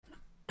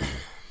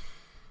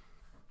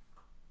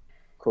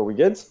Cool, we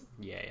good?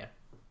 Yeah.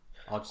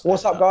 I'll just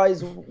What's up,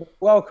 guys?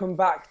 Welcome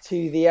back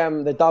to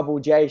the Double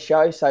J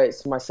show. So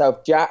it's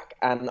myself, Jack,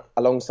 and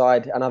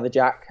alongside another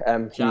Jack,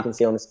 who you can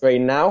see on the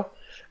screen now.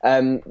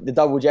 The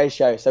Double J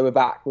show. So we're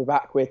back.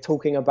 We're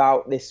talking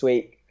about this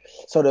week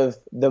sort of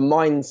the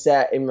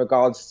mindset in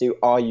regards to,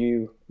 are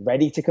you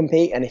ready to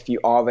compete? And if you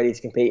are ready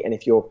to compete, and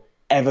if you're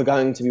ever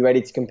going to be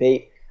ready to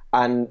compete,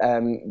 and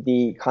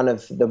the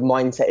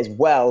mindset as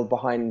well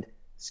behind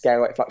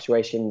scale weight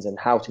fluctuations and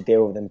how to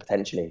deal with them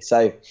potentially.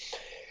 So,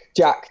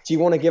 Jack, do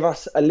you want to give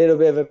us a little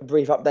bit of a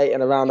brief update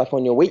and a roundup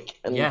on your week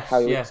and how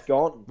your week's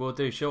gone? We'll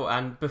do, sure.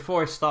 And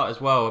before I start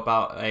as well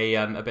about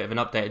a bit of an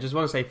update, I just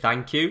want to say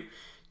thank you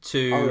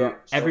to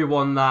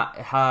everyone that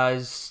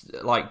has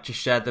just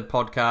shared the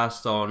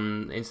podcast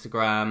on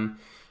Instagram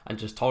and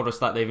just told us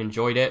that they've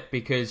enjoyed it.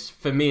 Because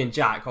for me and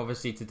Jack,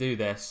 obviously, to do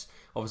this,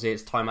 obviously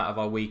it's time out of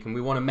our week, and we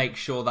want to make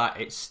sure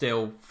that it's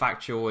still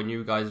factual and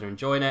you guys are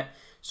enjoying it.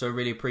 So I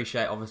really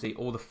appreciate, obviously,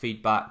 all the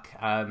feedback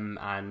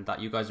and that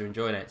you guys are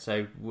enjoying it.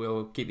 So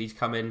we'll keep these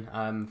coming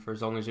for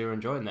as long as you're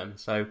enjoying them.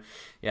 So,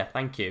 yeah,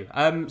 thank you.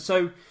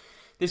 So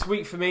this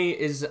week for me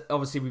is,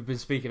 obviously, we've been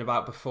speaking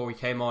about before we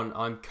came on.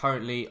 I'm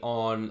currently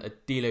on a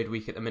deload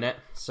week at the minute.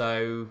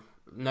 So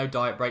no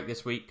diet break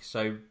this week.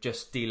 So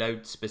just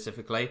deload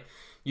specifically.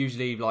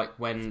 Usually,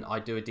 when I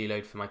do a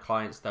deload for my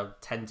clients, they'll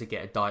tend to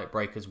get a diet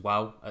break as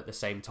well at the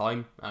same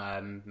time.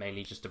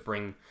 Mainly just to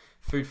bring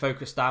food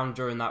focus down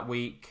during that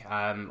week,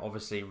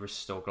 obviously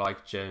restore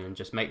glycogen and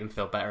just make them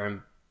feel better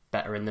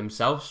in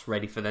themselves,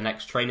 ready for the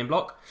next training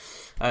block.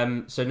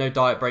 So no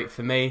diet break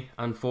for me,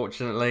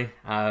 unfortunately.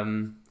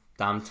 Damn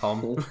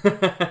Tom.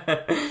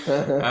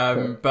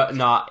 But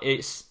nah,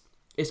 it's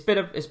been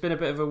a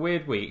bit of a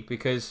weird week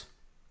because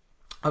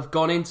I've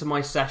gone into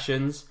my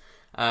sessions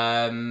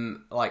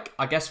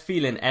I guess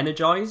feeling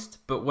energized,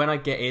 but when I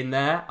get in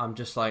there, I'm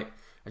just like,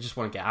 I just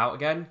want to get out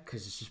again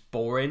because it's just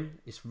boring.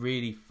 It's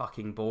really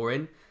fucking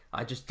boring.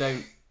 I just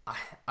don't.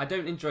 I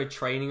don't enjoy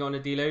training on a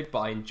deload, but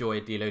I enjoy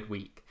a deload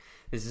week.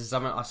 This is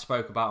something I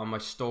spoke about on my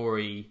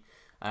story.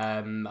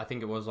 I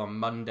think it was on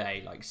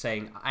Monday,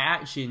 saying I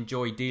actually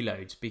enjoy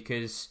deloads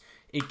because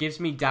it gives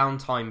me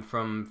downtime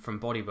from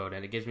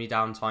bodybuilding. It gives me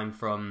downtime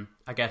from,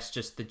 I guess,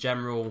 just the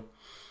general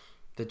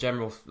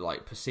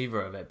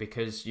perceiver of it,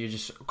 because you're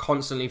just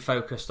constantly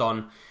focused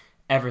on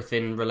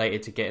everything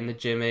related to getting the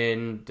gym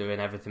in, doing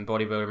everything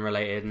bodybuilding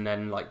related, and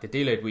then the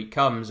deload week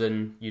comes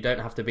and you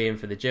don't have to be in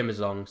for the gym as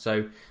long.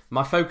 So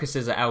my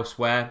focuses are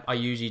elsewhere. I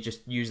usually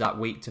just use that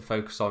week to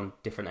focus on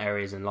different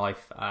areas in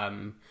life,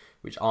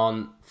 which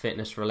aren't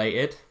fitness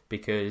related,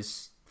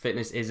 because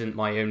fitness isn't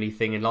my only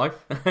thing in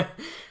life.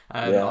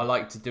 I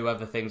like to do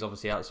other things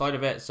obviously outside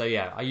of it. So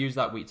yeah, I use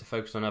that week to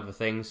focus on other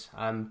things.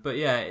 But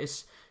yeah,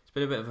 it's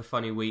been a bit of a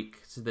funny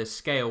week. So the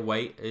scale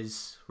weight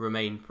has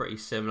remained pretty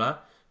similar,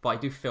 but I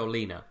do feel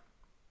leaner.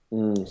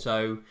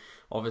 So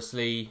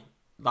obviously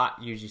that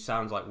usually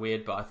sounds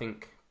weird, but I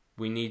think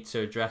we need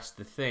to address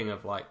the thing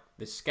of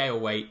the scale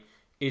weight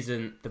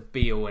isn't the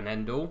be all and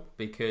end all,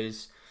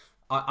 because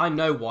I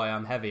know why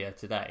I'm heavier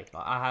today.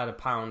 I had a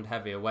pound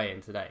heavier weigh in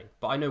today,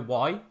 but I know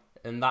why,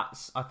 and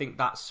I think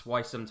that's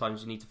why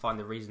sometimes you need to find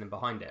the reasoning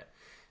behind it.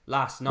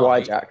 Last night, why,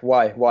 Jack?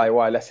 Why?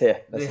 Let's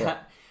hear.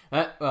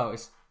 Well,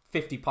 it's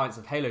 50 pints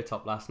of Halo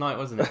Top last night,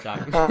 wasn't it,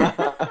 Jack?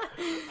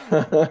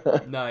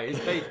 No, it's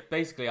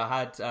basically I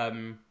had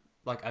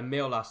a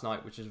meal last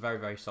night, which was very,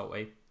 very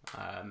salty.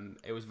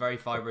 It was very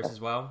fibrous as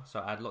well,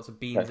 so I had lots of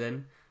beans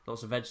in,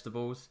 lots of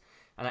vegetables,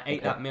 and I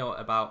ate that meal at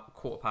about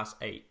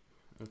 8:15.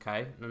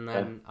 Okay, and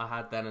then I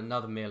had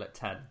another meal at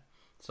 10.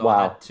 So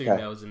I had two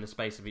meals in the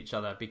space of each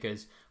other,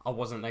 because I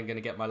wasn't then going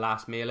to get my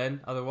last meal in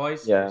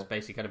otherwise. It was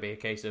basically going to be a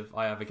case of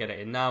I either get it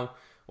in now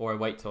or I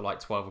wait till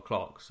 12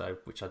 o'clock, so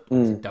which I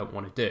obviously don't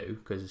want to do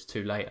because it's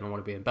too late and I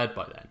want to be in bed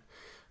by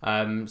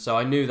then. So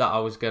I knew that I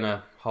was going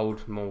to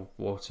hold more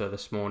water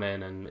this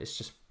morning, and it's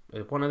just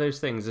one of those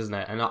things, isn't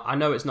it? And I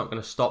know it's not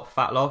going to stop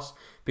fat loss,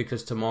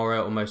 because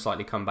tomorrow it will most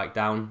likely come back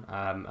down,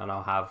 and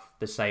I'll have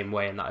the same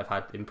weigh-in that I've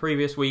had in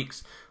previous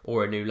weeks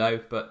or a new low,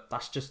 but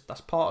that's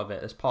part of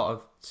it. It's part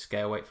of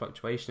scale weight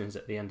fluctuations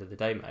at the end of the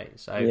day, mate.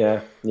 So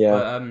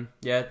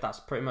but, that's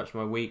pretty much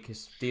my week.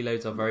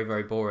 Deloads are very,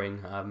 very boring.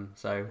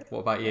 So what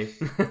about you?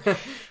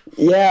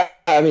 Yeah,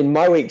 I mean,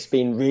 my week's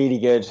been really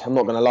good, I'm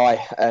not going to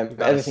lie.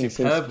 Everything seems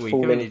to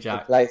fall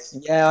into place.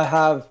 Yeah, I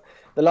have.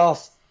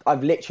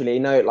 I've literally,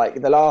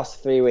 the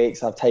last 3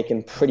 weeks, I've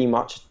taken pretty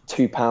much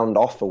 £2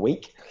 off a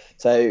week.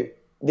 So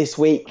this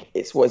week,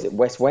 it's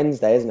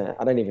Wednesday, isn't it?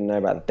 I don't even know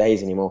about the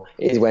days anymore.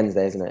 It is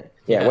Wednesday, isn't it?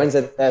 Yeah.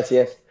 Wednesday the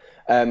 30th.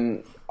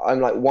 I'm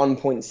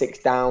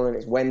 1.6 down, and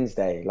it's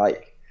Wednesday.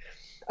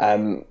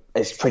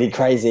 It's pretty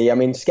crazy. I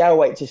mean, scale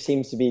weight just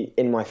seems to be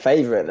in my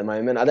favour at the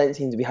moment. I don't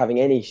seem to be having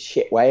any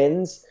shit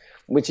weigh-ins,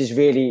 which is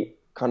really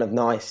kind of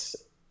nice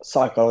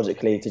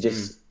psychologically to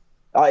just...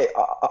 I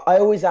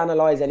always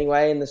analyse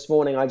anyway, and this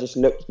morning I just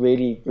looked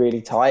really,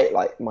 really tight.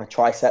 My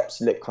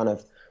triceps looked kind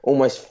of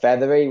almost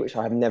feathery, which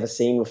I have never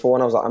seen before,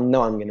 and I was like, I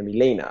know I'm going to be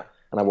leaner,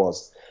 and I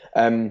was.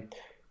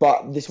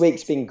 But this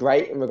week's been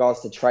great in regards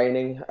to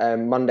training.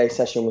 Monday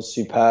session was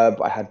superb.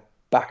 I had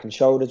back and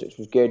shoulders, which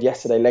was good.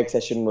 Yesterday leg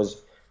session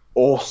was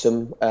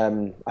awesome.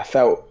 I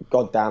felt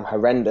goddamn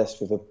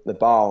horrendous with the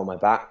bar on my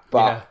back,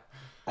 but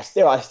I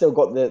still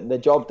got the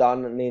job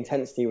done, and the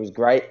intensity was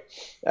great.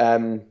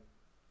 And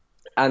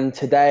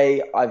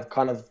today I've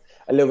kind of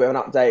a little bit of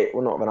an update,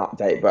 well, not of an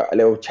update, but a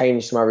little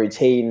change to my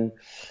routine.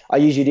 I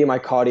usually do my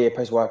cardio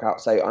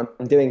post-workout, so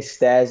I'm doing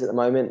stairs at the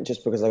moment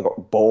just because I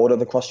got bored of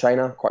the cross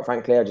trainer, quite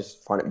frankly. I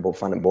just find it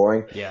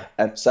boring. Yeah.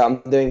 So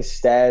I'm doing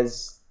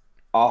stairs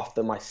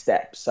after my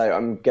steps. So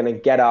I'm going to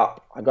get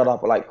up. I got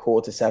up at like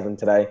 6:45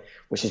 today,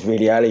 which is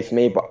really early for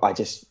me, but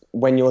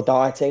when you're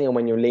dieting and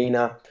when you're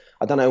leaner,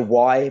 I don't know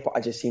why, but I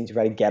just seem to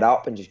really get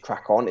up and just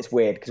crack on. It's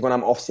weird because when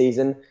I'm off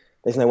season,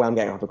 there's no way I'm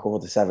getting up at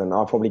 6:45.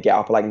 I'll probably get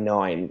up at like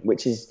 9,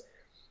 which is,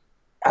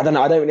 I don't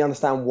know. I don't really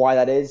understand why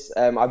that is.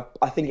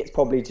 I think it's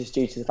probably just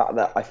due to the fact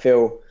that I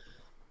feel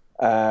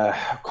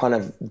kind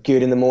of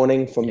good in the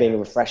morning from being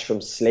refreshed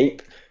from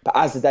sleep. But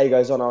as the day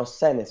goes on, I was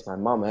saying this to my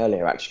mum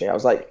earlier, actually. I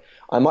was like,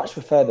 I much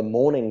prefer the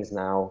mornings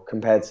now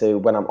compared to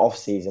when I'm off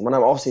season. When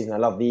I'm off season, I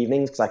love the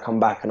evenings because I come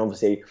back and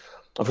obviously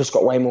I've just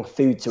got way more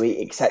food to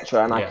eat,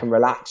 etc. And I can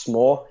relax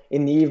more.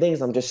 In the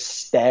evenings, I'm just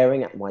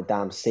staring at my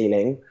damn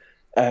ceiling,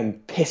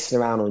 pissing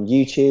around on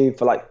YouTube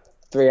for like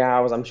 3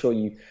 hours. I'm sure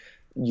you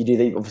do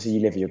the, obviously you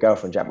live with your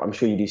girlfriend, Jack, but I'm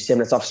sure you do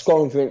similar stuff.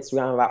 Scrolling through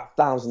Instagram about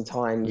 1,000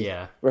 times,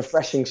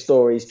 refreshing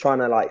stories, trying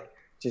to like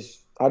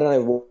just, I don't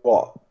know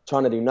what,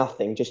 trying to do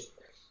nothing, just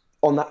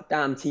on that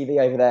damn TV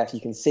over there, if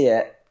you can see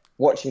it,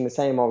 watching the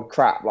same old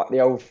crap, like the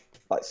old,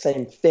 like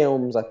same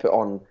films I put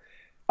on.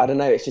 I don't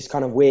know, it's just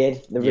kind of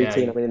weird, the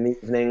routine I'm in the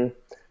evening.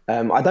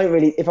 I don't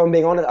really, if I'm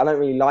being honest, I don't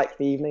really like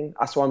the evening.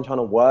 That's why I'm trying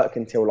to work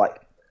until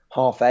like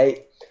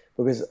 8:30,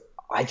 because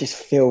I just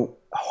feel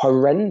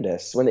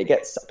horrendous when it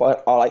gets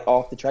like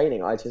after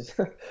training. I just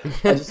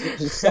feel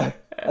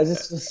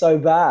so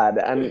bad,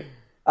 and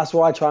that's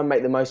why I try and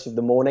make the most of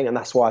the morning, and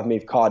that's why I've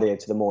moved cardio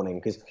to the morning,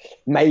 because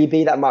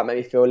maybe that might make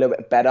me feel a little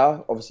bit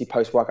better. Obviously,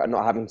 post workout,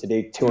 not having to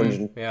do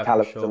 200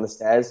 calories on the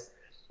stairs.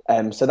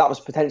 So that was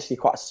potentially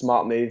quite a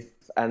smart move,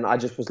 and I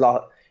just was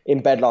in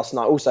bed last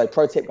night. Also,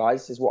 pro tip,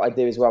 guys, is what I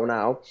do as well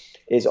now,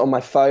 is on my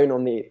phone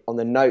on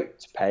the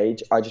notes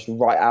page, I just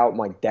write out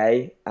my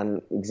day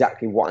and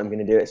exactly what I'm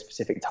going to do at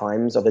specific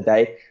times of the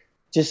day,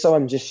 just so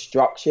I'm just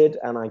structured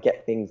and I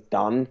get things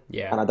done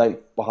and I don't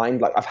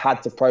behind. Like I've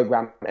had to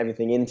program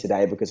everything in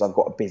today because I've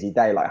got a busy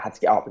day. Like I had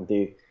to get up and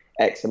do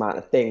X amount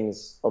of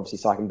things, obviously,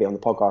 so I can be on the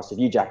podcast with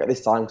you, Jack, at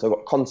this time, because I've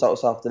got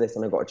consults after this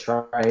and I've got to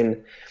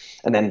train.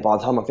 And then by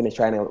the time I finish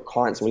training, I've got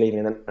clients who are leaving,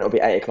 and then it'll be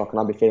 8:00 and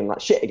I'll be feeling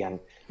like shit again,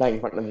 laying in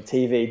front of the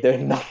TV,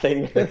 doing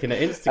nothing. Looking at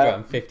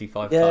Instagram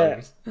 55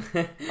 times.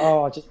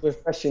 Just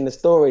refreshing the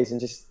stories and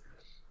just...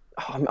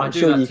 I'm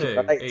sure you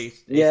can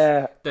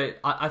relate.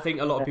 I think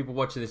a lot of people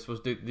watching this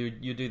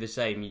you do the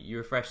same. You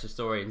refresh the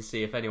story and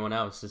see if anyone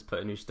else has put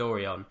a new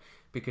story on,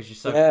 because you're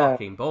so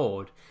fucking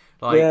bored.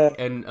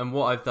 And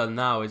what I've done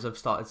now is I've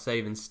started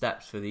saving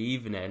steps for the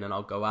evening, and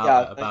I'll go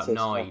out at about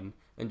 9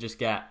 and just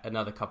get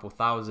another couple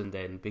thousand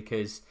in,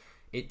 because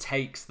it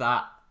takes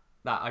that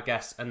I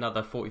guess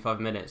another 45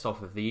 minutes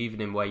off of the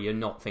evening where you're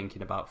not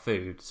thinking about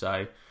food.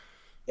 So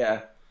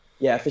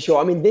yeah, for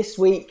sure. I mean, this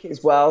week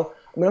as well,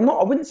 I mean,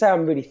 I wouldn't say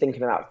I'm really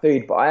thinking about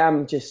food, but I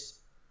am just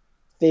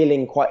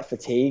feeling quite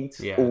fatigued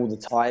all the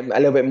time, a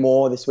little bit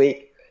more this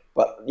week.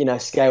 But,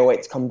 scale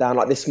weight's come down.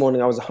 Like this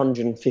morning I was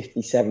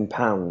 157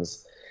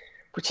 pounds,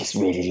 which is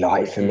really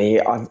light for me.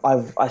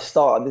 I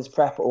started this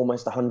prep at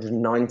almost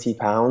 190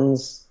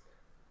 pounds.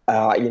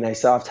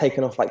 So I've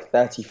taken off like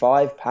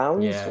 35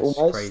 pounds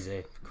almost.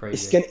 Crazy.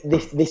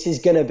 This is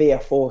going to be a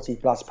 40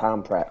 plus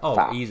pound prep. Oh,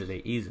 fat.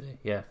 easily.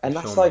 Yeah. And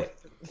that's like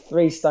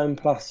 3 stone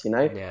plus,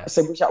 Yeah.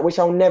 So which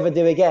I'll never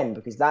do again,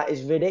 because that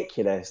is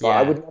ridiculous. Like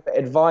I would never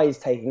advise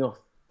taking off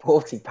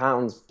 40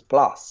 pounds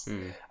plus.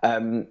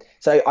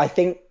 So I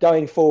think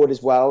going forward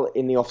as well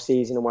in the off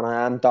season and when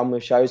I am done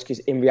with shows, because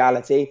in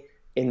reality,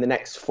 in the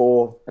next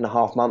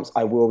 4.5 months,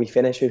 I will be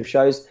finished with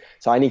shows.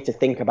 So I need to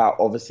think about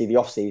obviously the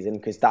off season,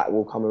 because that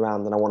will come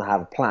around and I want to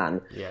have a plan.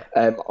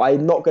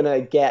 I'm not going to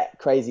get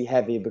crazy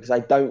heavy, because I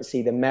don't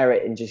see the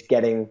merit in just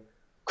getting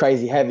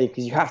crazy heavy,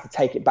 because you have to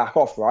take it back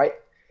off, right?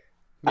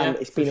 And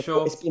it's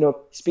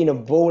been a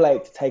ball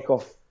ache to take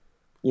off,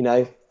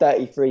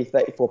 33,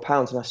 34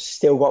 pounds, and I've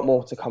still got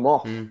more to come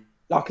off.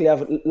 Luckily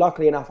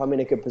enough, I'm in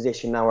a good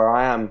position now where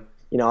I am,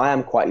 I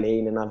am quite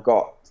lean, and I've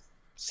got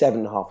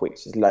 7.5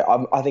 weeks.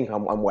 I think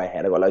I'm way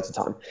ahead. I've got loads of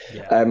time.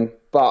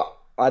 But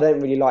I don't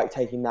really like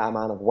taking that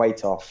amount of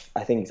weight off. I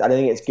don't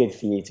think it's good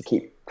for you to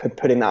keep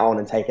putting that on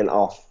and taking it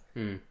off.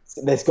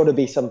 There's got to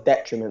be some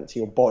detriment to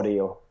your body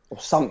or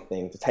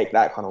something to take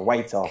that kind of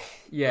weight off.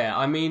 Yeah,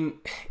 I mean,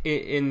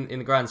 in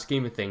the grand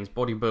scheme of things,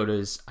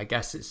 bodybuilders, I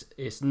guess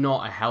it's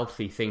not a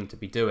healthy thing to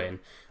be doing.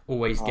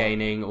 Always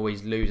gaining,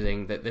 always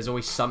losing. That there's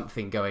always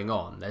something going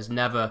on. There's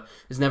never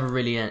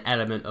really an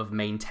element of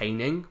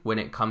maintaining when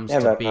it comes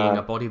to being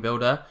a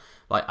bodybuilder.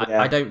 Like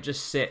I don't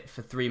just sit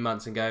for 3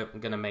 months and go, I'm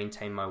going to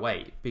maintain my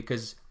weight,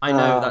 because I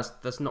know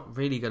that's not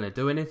really going to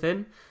do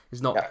anything.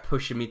 It's not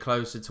pushing me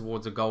closer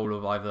towards a goal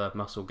of either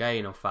muscle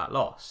gain or fat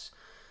loss.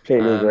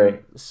 Completely agree.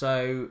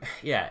 So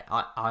yeah,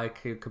 I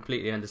could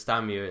completely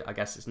understand you. I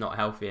guess it's not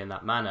healthy in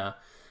that manner.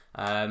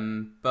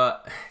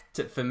 But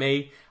for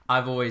me,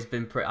 I've always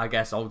been pretty, I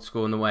guess, old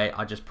school in the way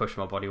I just push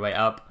my body weight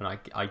up, and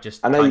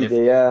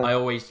I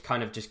always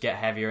kind of just get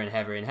heavier and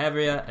heavier and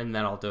heavier, and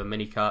then I'll do a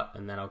mini cut,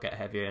 and then I'll get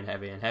heavier and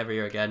heavier and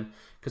heavier again,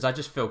 because I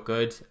just feel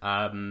good.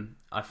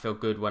 I feel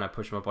good when I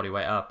push my body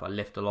weight up. I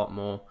lift a lot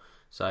more,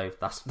 so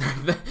that's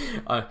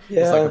it's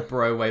like a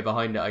bro way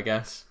behind it, I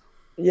guess.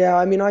 Yeah,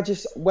 I mean,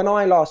 when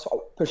I last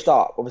pushed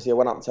up, obviously I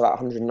went up to about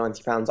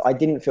 190 pounds. I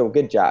didn't feel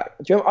good, Jack.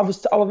 Do you remember,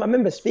 I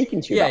remember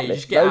speaking to you about this. Yeah, you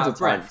just get out of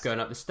breath going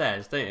up the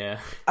stairs, don't you?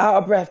 Out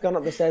of breath going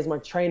up the stairs. My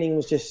training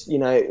was just,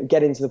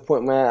 getting to the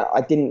point where I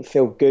didn't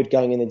feel good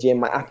going in the gym.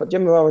 Do you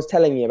remember I was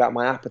telling you about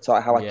my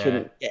appetite, how I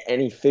couldn't get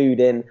any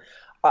food in?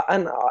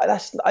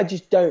 I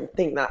just don't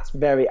think that's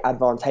very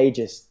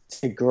advantageous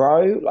to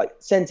grow. Like,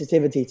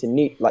 sensitivity to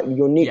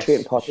your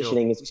nutrient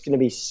partitioning is just going to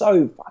be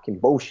so fucking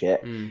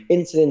bullshit.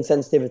 Insulin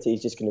sensitivity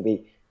is just going to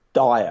be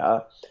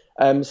dire.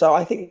 So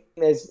I think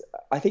there's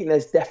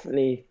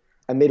definitely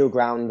a middle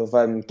ground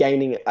of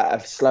gaining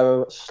at a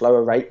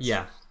slower rates.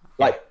 Yeah.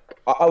 Like,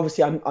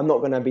 obviously I'm not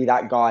going to be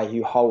that guy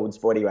who holds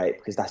body weight,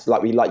 because that's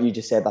like you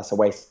just said, that's a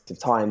waste of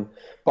time.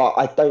 But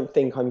I don't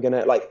think I'm going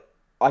to,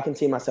 I can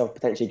see myself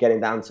potentially getting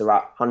down to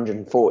about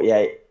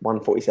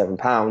 147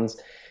 pounds,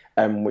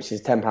 which is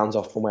 10 pounds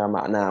off from where I'm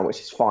at now, which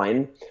is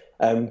fine.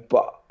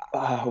 But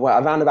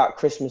around about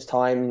Christmas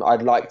time,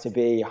 I'd like to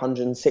be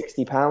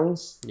 160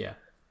 pounds. Yeah.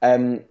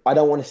 I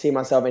don't want to see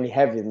myself any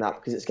heavier than that,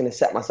 because it's going to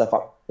set myself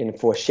up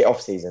for a shit off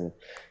season.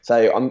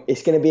 So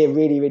it's going to be a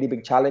really, really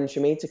big challenge for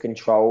me to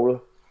control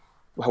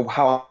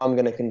how I'm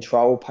going to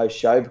control post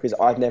show, because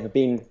I've never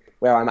been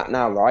where I'm at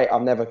now, right?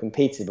 I've never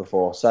competed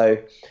before. So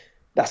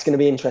that's going to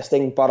be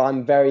interesting, but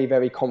I'm very,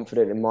 very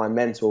confident in my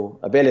mental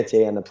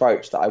ability and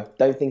approach that I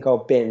don't think I'll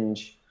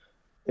binge.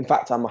 In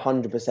fact, I'm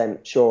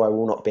 100% sure I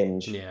will not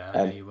binge. Yeah,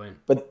 I know you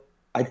won't. But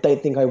I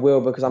don't think I will,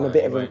 because I'm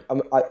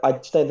I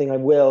just don't think I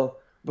will,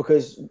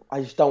 because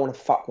I just don't want to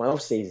fuck my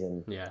off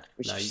season. Yeah,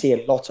 which you see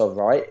a lot of,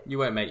 right? You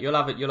won't, mate. You'll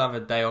have a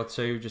day or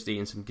two just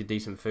eating some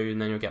decent food, and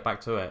then you'll get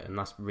back to it, and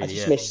that's really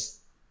it.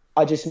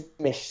 I just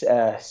miss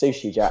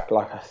sushi, Jack.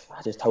 Like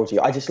I just told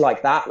you, I just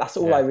like that. That's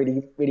all I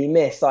really, really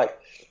miss. Like,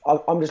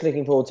 I'm just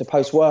looking forward to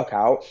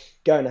post-workout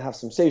going to have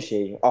some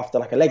sushi after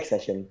like a leg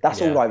session. That's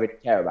all I really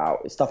care about.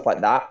 It's stuff like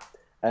that.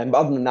 But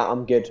other than that,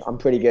 I'm good. I'm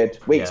pretty good.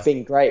 Week's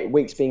been great.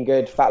 Week's been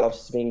good. Fat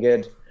loss has been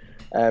good.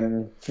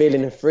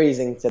 Feeling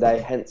freezing today,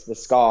 hence the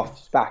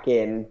scarf's back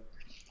in.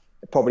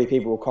 Probably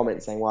people will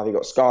comment saying, why have you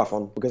got a scarf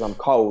on? Because I'm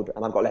cold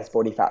and I've got less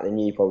body fat than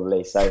you,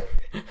 probably. So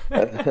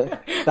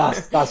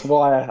that's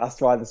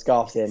why the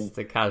scarf's in. It's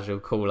a casual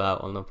call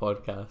out on the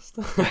podcast.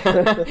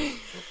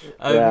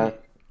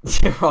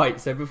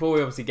 Right, so before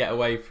we obviously get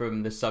away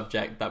from the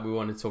subject that we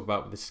want to talk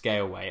about with the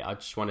scale weight, I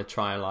just want to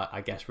try and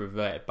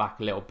revert it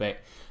back a little bit,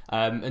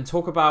 and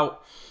talk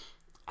about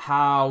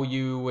how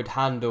you would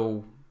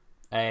handle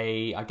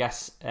a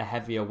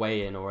heavier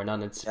weigh-in or an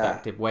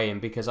unexpected weigh-in,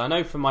 because I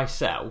know for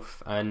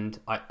myself, and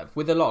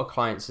with a lot of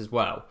clients as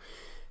well,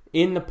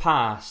 in the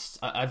past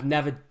I've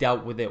never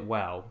dealt with it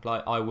well.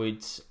 Like, I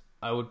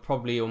would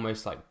probably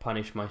almost like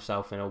punish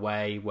myself in a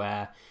way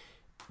where,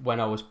 when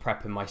I was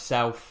prepping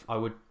myself, I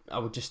would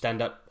just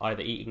end up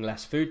either eating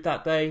less food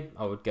that day.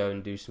 I would go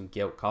and do some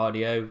guilt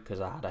cardio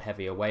because I had a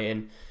heavier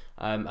weigh-in.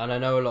 And I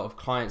know a lot of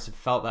clients have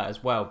felt that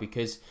as well,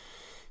 because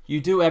you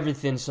do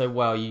everything so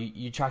well.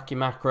 You track your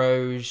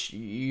macros,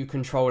 you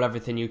control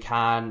everything you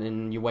can,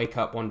 and you wake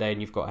up one day and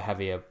you've got a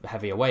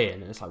heavier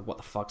weigh-in. And it's like, what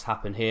the fuck's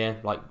happened here?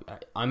 Like,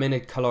 I'm in a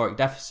caloric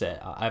deficit.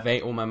 I've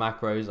ate all my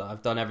macros.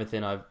 I've done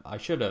everything I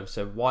should have.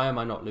 So why am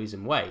I not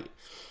losing weight?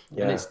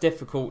 Yeah. And it's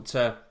difficult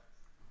to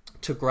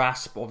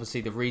grasp,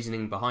 obviously, the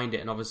reasoning behind it.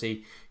 And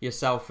obviously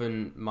yourself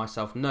and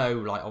myself know,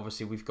 like,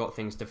 obviously we've got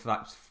things to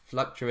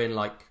fluctuate,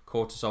 like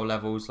cortisol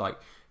levels. Like,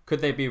 could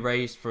they be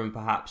raised from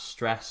perhaps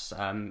stress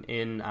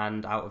in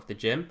and out of the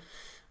gym?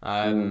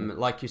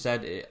 Like you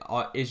said,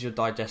 is your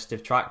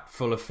digestive tract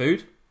full of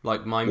food?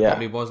 Like mine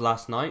probably was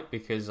last night,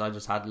 because I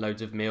just had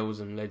loads of meals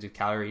and loads of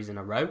calories in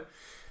a row.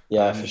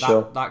 Yeah, for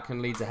sure. That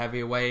can lead to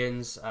heavier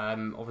weigh-ins.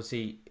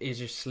 Obviously, is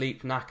your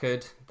sleep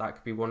knackered? That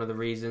could be one of the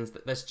reasons.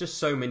 There's just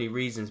so many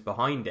reasons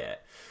behind it.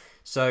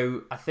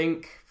 So I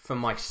think for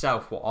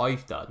myself, what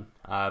I've done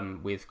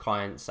with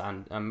clients,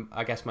 and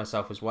I guess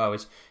myself as well,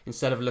 is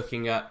instead of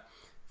looking at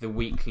the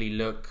weekly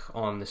look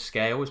on the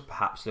scale, is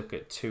perhaps look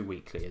at 2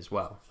 weekly as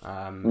well.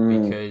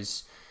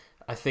 Because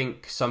I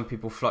think some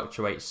people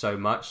fluctuate so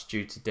much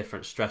due to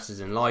different stresses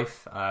in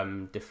life,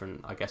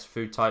 different, I guess,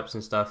 food types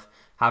and stuff.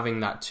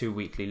 Having that 2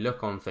 weekly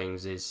look on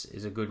things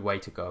is a good way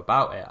to go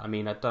about it. I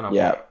mean, I don't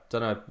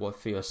know what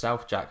for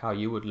yourself, Jack, how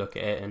you would look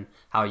at it and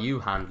how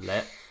you handle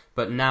it.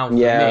 But now for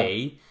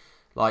me,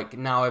 Like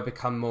now I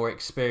become more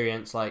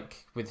experienced,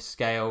 like with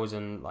scales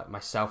and like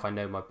myself, I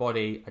know my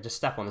body. I just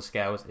step on the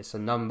scales. It's a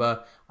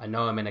number. I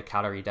know I'm in a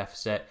calorie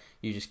deficit.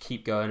 You just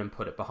keep going and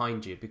put it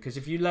behind you. Because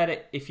if you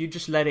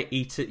just let it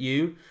eat at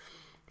you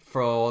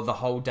for the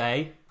whole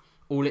day,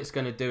 all it's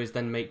going to do is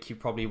then make you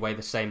probably weigh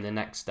the same the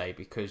next day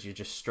because you're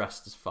just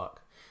stressed as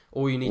fuck.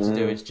 All you need to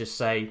do is just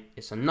say,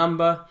 it's a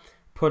number,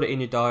 put it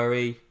in your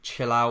diary,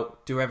 chill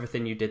out, do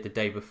everything you did the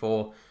day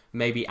before,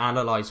 maybe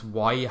analyze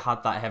why you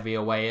had that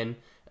heavier weigh-in,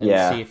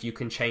 and see if you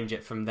can change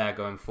it from there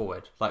going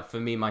forward. Like for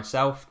me,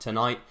 myself,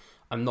 tonight,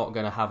 I'm not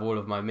going to have all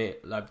of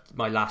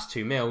my last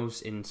 2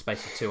 meals in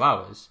space of 2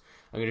 hours.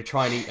 I'm going to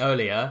try and eat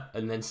earlier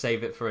and then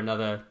save it for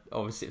another,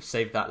 obviously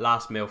save that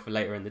last meal for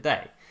later in the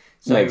day.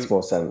 So, makes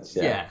more sense,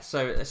 yeah. Yeah,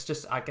 so it's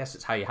just, I guess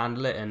it's how you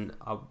handle it, and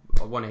I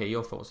want to hear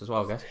your thoughts as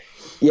well, guys.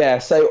 Yeah,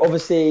 so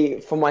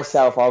obviously for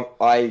myself,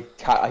 I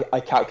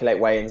calculate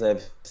weigh-ins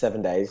over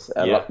 7 days,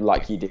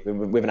 like you do,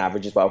 with an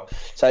average as well.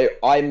 So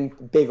I'm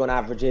big on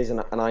averages,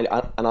 and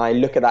I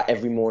look at that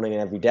every morning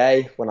and every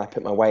day when I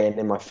put my weigh-in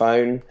in my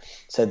phone.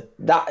 So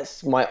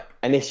that's my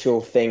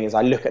initial thing, is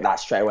I look at that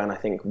straight away and I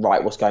think,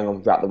 right, what's going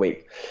on throughout the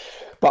week?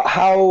 But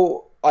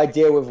how I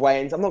deal with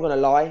weigh-ins, I'm not going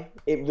to lie,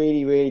 it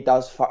really, really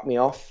does fuck me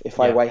off if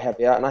I weigh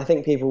heavier. And I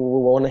think people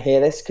will want to hear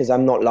this because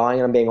I'm not lying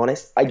and I'm being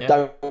honest. I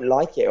don't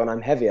like it when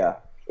I'm heavier.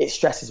 It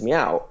stresses me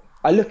out.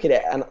 I look at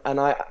it and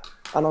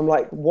I'm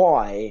like,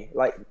 why?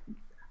 Like,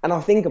 and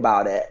I'll think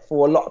about it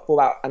for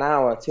about an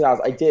hour, 2 hours.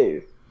 I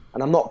do,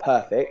 and I'm not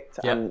perfect,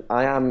 and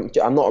I'm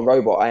not a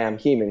robot. I am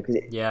human because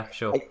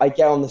I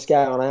get on the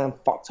scale and I am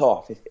fucked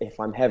off if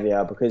I'm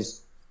heavier,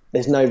 because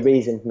there's no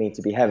reason for me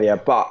to be heavier.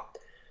 But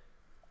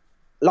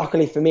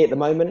luckily for me at the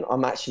moment,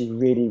 I'm actually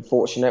really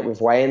fortunate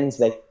with weigh-ins.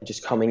 They're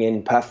just coming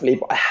in perfectly.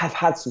 But I have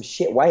had some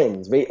shit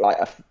weigh-ins,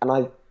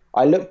 and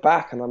I look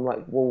back and I'm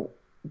like, well,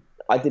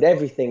 I did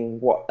everything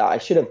that I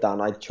should have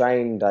done. I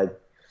trained, I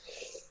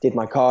did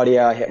my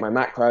cardio, I hit my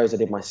macros, I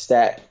did my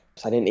steps,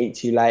 I didn't eat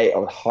too late, I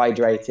was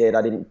hydrated,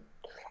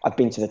 I've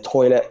been to the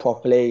toilet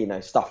properly,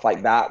 stuff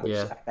like that, which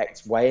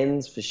affects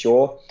weigh-ins for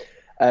sure.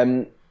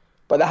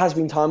 But there has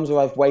been times where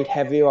I've weighed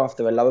heavier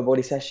after a lower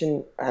body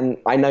session, and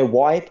I know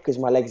why, because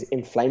my legs are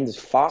inflamed as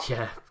fuck.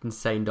 Yeah,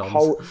 insane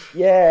DOMs.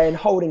 And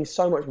holding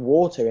so much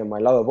water in my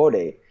lower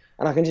body.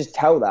 And I can just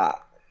tell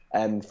that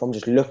from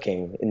just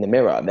looking in the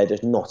mirror. They're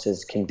just not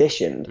as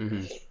conditioned.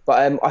 Mm-hmm.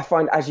 But I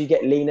find as you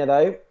get leaner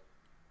though,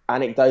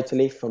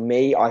 anecdotally for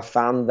me, I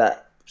found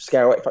that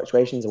scale weight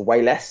fluctuations are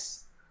way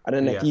less. I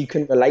don't know if you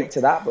can relate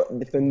to that,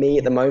 but for me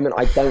at the moment,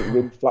 I don't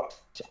really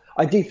fluctuate.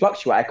 I do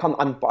fluctuate.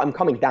 I'm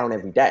coming down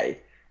every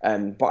day.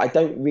 But I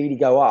don't really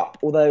go up,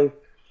 although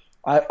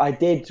I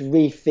did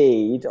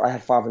refeed. I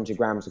had 500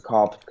 grams of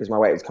carbs because my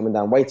weight was coming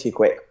down way too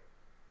quick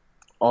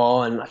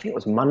on, I think it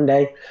was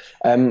Monday,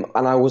 and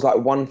I was like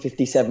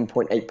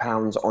 157.8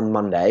 pounds on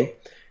Monday.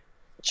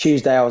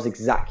 Tuesday I was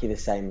exactly the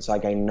same, so I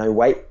gained no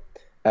weight,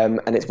 and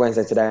it's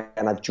Wednesday today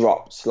and I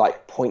dropped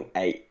like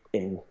 0.8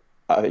 in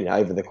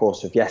over the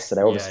course of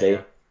yesterday, obviously.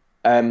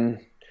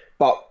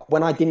 But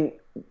when I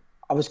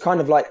was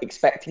kind of like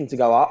expecting to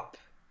go up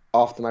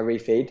after my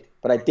refeed,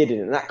 but I didn't,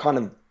 and that kind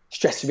of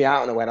stressed me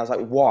out in a way. And I was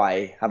like,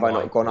 why have I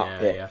not gone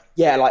up here?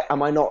 Like,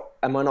 am I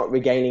not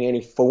regaining any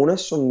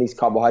fullness from these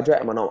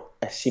carbohydrates? Am I not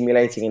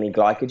assimilating any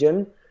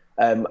glycogen?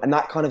 And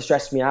that kind of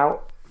stressed me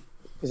out,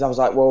 because I was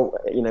like, well,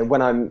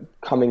 when I'm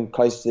coming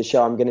close to the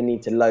show, I'm going to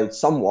need to load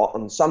somewhat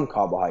on some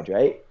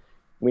carbohydrate.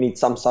 We need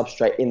some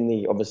substrate in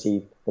the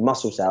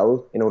muscle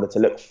cells in order to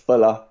look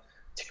fuller,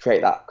 to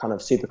create that kind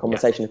of super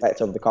compensation effect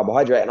of the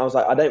carbohydrate. And I was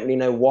like, I don't really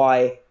know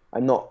why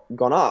I'm not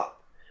gone up.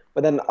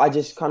 But then I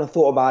just kind of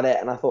thought about it,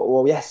 and I thought,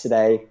 well,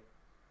 yesterday,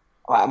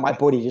 my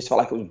body just felt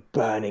like it was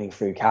burning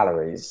through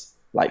calories.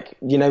 Like,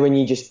 when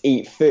you just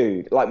eat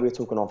food, like we were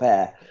talking off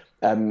air,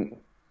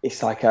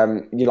 it's like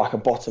you're like a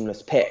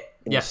bottomless pit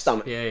in your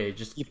stomach. Yeah,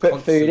 you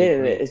put food in,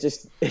 and it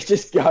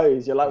just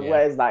goes. You're like,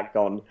 where's that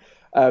gone?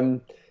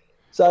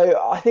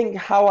 So I think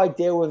how I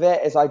deal with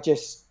it is I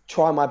just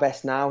try my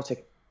best now to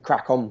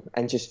crack on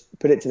and just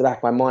put it to the back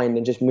of my mind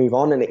and just move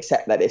on and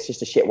accept that it's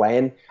just a shit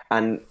weigh-in,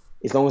 and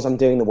as long as I'm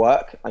doing the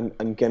work,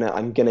 I'm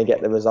gonna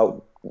get the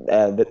result,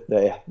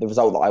 the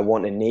result that I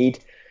want and need.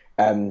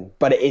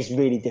 But it is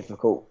really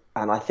difficult,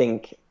 and I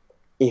think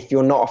if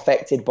you're not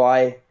affected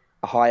by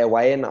a higher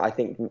weigh-in, I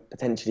think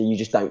potentially you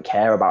just don't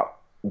care about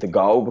the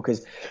goal,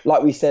 because,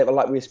 like we said,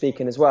 like we were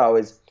speaking as well,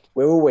 is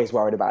we're always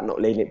worried about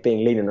not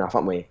being lean enough,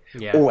 aren't we?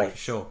 Yeah, always, for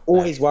sure.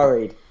 Always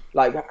worried.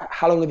 Like,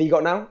 how long have you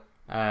got now?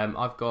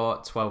 I've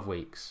got 12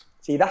 weeks.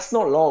 See, that's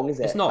not long, is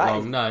it? It's not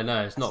long. No,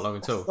 it's not long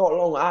at all. It's not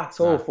long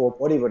at all for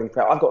bodybuilding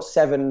prep. I've got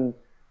seven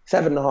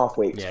and a half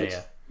weeks.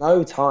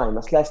 No time.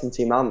 That's less than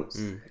 2 months.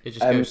 It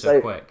just goes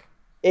so quick.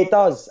 It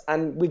does,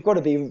 and we've got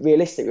to be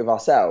realistic with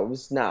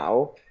ourselves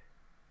now.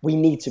 We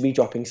need to be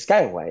dropping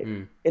scale weight,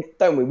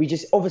 don't we? We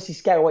just, obviously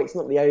scale weight's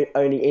not the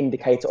only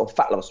indicator of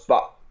fat loss,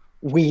 but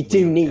we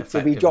do need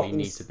to be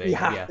dropping. We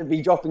have to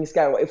be dropping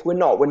scale weight. If we're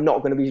not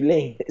going to be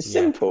lean. It's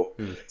simple.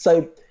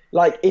 So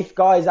like, if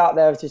guys out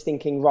there are just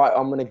thinking, right,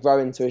 I'm going to grow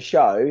into a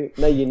show,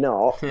 no, you're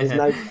not. There's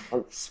no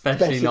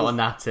especially not a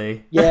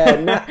natty.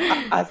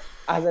 Yeah,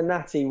 as a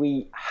natty,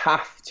 we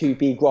have to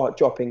be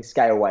dropping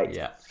scale weight.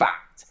 Yeah.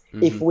 Fact.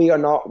 If we are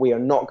not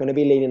going to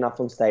be lean enough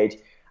on stage.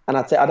 And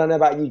I'd say, I don't know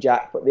about you,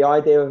 Jack, but the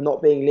idea of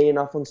not being lean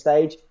enough on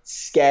stage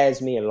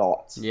scares me a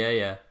lot.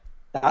 Yeah.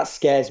 That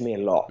scares me a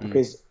lot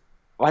because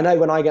I know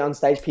when I get on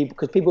stage,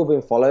 because people have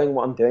been following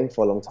what I'm doing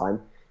for a long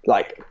time.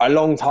 Like, a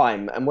long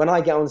time. And when I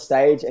get on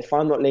stage, if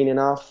I'm not lean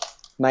enough,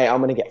 mate, I'm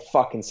going to get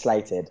fucking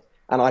slated.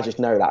 And I just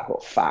know that for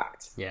a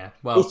fact. Yeah,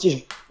 well... It's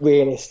just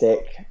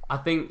realistic. I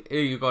think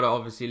you've got to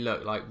obviously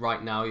look, like,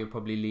 right now, you're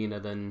probably leaner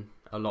than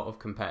a lot of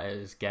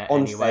competitors get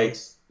on anyway.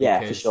 Stage. Yeah,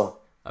 for sure.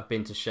 I've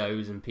been to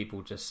shows and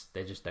people just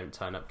don't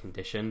turn up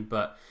conditioned.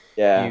 But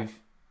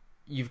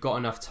you've got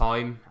enough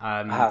time,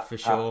 for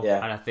sure.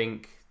 And I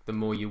think the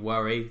more you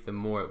worry, the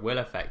more it will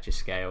affect your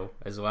scale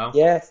as well.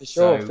 Yeah, for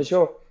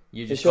sure.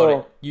 You just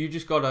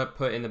got to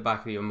put in the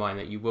back of your mind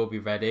that you will be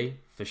ready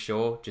for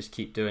sure. Just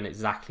keep doing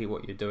exactly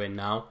what you're doing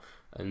now,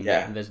 and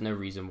there's no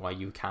reason why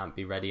you can't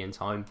be ready in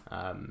time.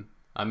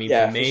 I mean,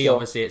 for me,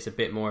 obviously, it's a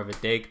bit more of a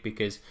dig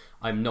because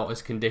I'm not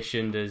as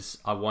conditioned as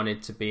I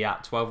wanted to be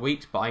at 12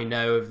 weeks. But I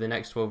know over the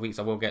next 12 weeks,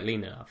 I will get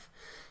lean enough.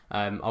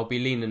 I'll be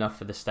lean enough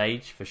for the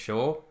stage for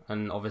sure,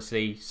 and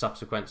obviously,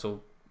 subsequent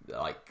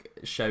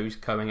shows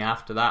coming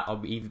after that, I'll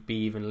be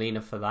even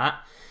leaner for that.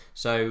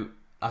 So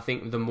I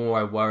think the more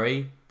I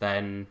worry,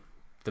 then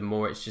the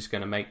more it's just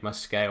going to make my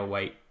scale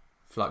weight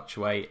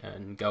fluctuate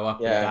and go up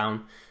and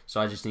down. So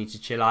I just need to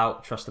chill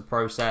out, trust the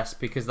process,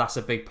 because that's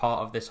a big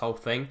part of this whole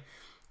thing,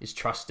 is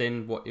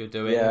trusting what you're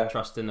doing,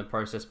 trusting the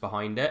process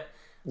behind it.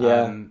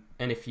 And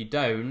if you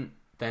don't,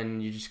 then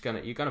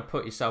you're gonna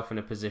put yourself in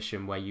a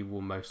position where you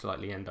will most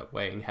likely end up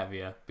weighing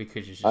heavier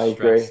because you're just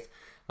stressed.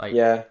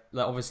 Like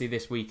obviously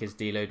this week is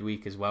deload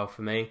week as well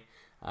for me.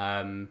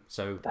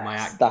 So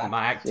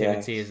my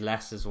activity is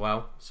less as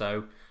well.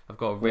 So I've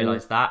got to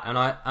realise that, and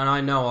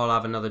I know I'll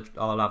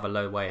have a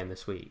low weigh in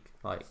this week.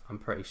 Like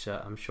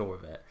I'm sure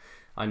of it.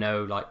 I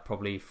know like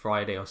probably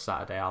Friday or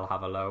Saturday I'll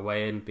have a lower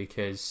weigh in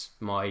because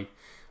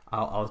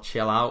I'll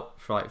chill out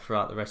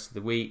throughout the rest of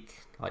the week.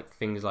 Like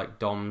things like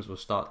DOMs will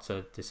start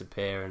to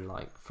disappear and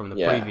like from the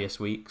previous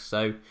week.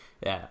 So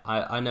yeah,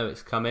 I know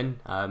it's coming.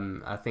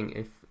 I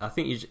think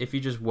if you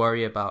just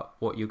worry about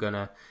what you're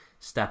gonna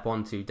step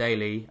onto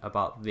daily,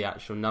 about the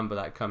actual number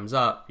that comes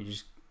up, you're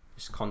just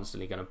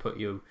constantly gonna put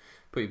you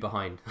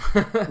behind.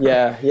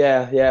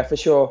 yeah, for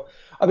sure.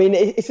 I mean,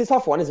 it's a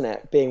tough one, isn't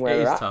it? Being where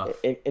we're at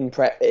in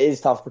prep, it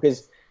is tough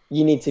because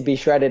you need to be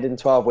shredded in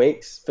 12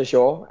 weeks for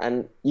sure,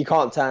 and you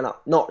can't turn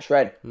up not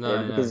shred. No,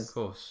 of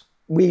course.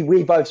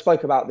 We both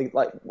spoke about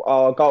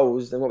our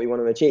goals and what we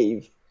want to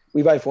achieve.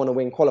 We both want to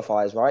win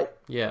qualifiers, right?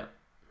 Yeah.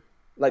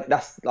 Like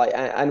that's like,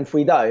 and if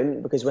we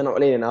don't, because we're not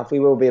lean enough, we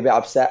will be a bit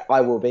upset.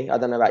 I will be. I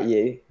don't know about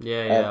you.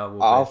 Yeah.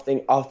 I'll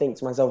think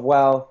to myself,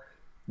 well,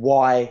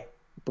 why?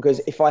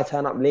 Because if I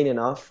turn up lean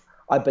enough,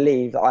 I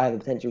believe that I have the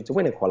potential to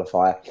win a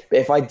qualifier. But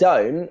if I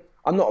don't,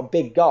 I'm not a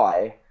big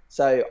guy,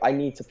 so I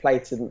need to play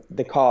to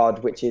the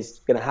card, which is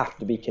going to have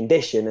to be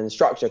condition and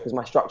structure, because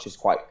my structure is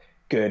quite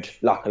good,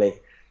 luckily.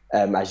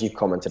 As you've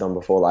commented on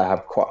before, I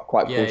have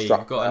quite cool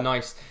structure.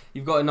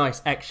 You've got a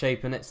nice X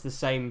shape, and it's the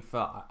same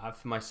for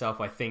myself,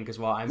 I think, as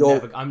well.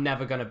 I'm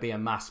never going to be a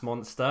mass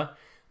monster,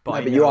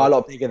 but you are a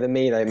lot bigger than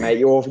me, though, mate.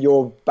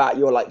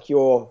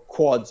 Your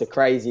quads are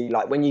crazy.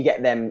 Like when you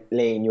get them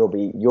lean, you'll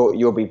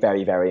be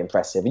very, very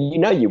impressive. You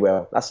know you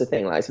will. That's the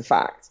thing. Like it's a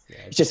fact. Yeah,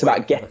 it's just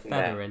about getting the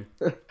feather in.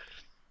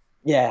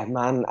 Yeah,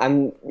 man.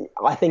 And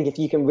I think if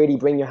you can really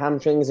bring your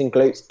hamstrings and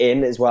glutes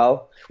in as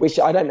well, which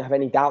I don't have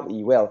any doubt that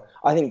you will.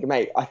 I think,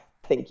 mate,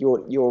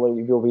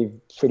 you'll be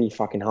pretty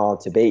fucking hard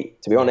to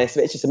beat, to be honest.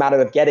 But it's just a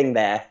matter of getting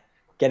there,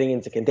 getting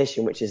into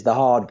condition, which is the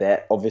hard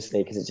bit,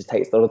 obviously, because it just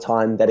takes a lot of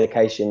time,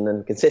 dedication,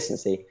 and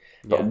consistency.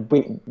 But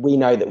we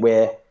know that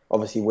we're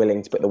obviously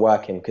willing to put the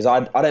work in, because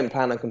I don't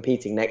plan on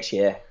competing next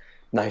year.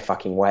 No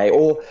fucking way.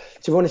 Or,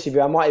 to be honest with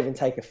you, I might even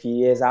take a few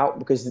years out,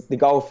 because the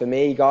goal for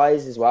me,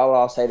 guys, as well,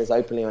 I'll say this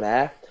openly on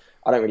air,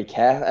 I don't really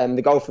care.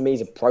 The goal for me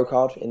is a pro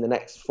card in the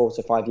next 4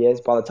 to 5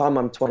 years. By the time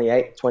I'm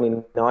 28,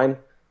 29,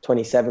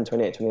 27,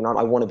 28, 29,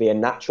 I want to be a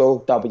natural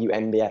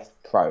WNBF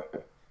pro.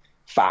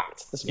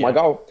 Fact. That's my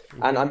goal.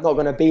 Mm-hmm. And I'm not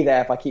going to be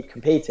there if I keep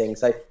competing.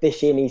 So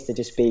this year needs to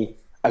just be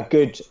a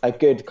good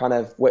kind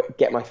of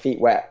get my feet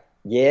wet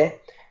year.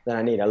 Then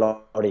I need a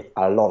lot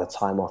of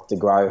time off to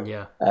grow.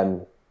 Yeah.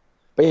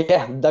 But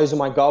yeah, those are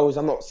my goals.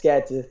 I'm not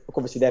scared to,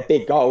 obviously they're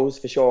big goals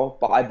for sure,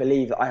 but I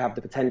believe that I have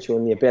the potential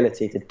and the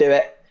ability to do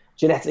it.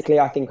 Genetically,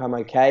 I think I'm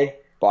okay,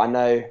 but I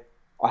know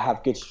I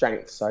have good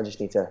strength, so I just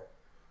need to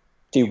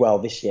do well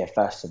this year,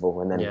 first of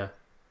all, and then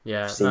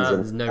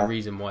there's no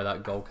reason why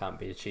that goal can't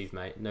be achieved,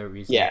 mate. No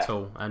reason at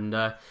all. And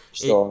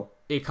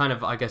it kind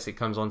of, I guess it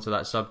comes onto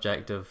that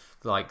subject of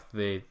like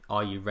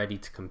are you ready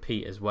to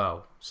compete as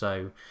well?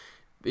 So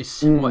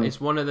it's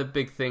one of the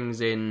big things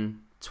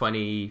in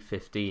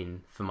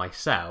 2015 for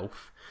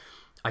myself.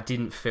 I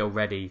didn't feel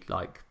ready,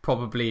 like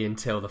probably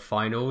until the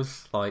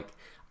finals. Like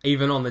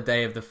even on the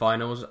day of the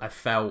finals, I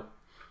felt,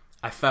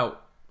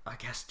 I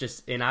guess,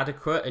 just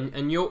inadequate.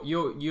 And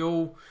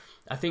you'll,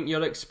 I think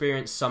you'll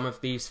experience some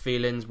of these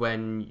feelings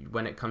when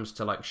it comes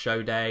to like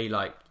show day.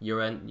 Like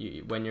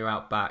when you're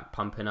out back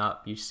pumping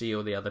up, you see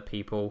all the other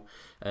people,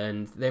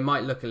 and they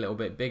might look a little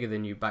bit bigger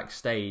than you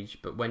backstage.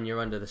 But when you're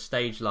under the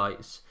stage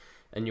lights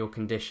and your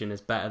condition is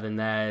better than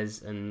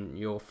theirs and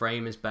your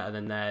frame is better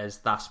than theirs,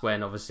 that's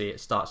when obviously it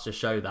starts to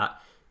show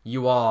that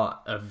you are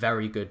a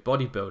very good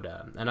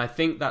bodybuilder. And I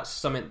think that's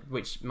something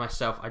which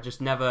myself, I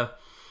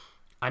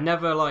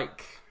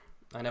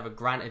never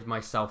granted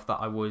myself that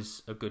I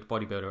was a good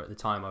bodybuilder at the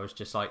time. I was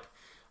just like,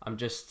 I'm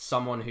just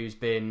someone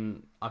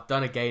I've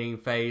done a gaining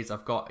phase,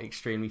 I've got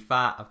extremely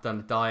fat, I've done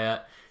a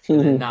diet, and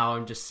then now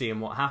I'm just seeing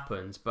what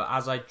happens. But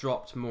as I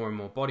dropped more and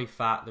more body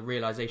fat, the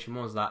realization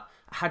was that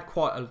I had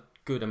quite a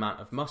good amount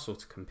of muscle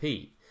to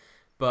compete.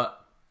 But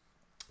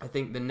I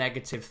think the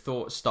negative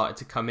thoughts started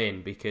to come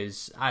in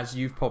because, as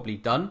you've probably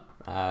done,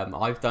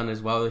 I've done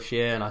as well this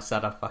year, and I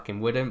said I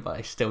fucking wouldn't, but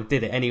I still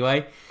did it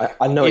anyway.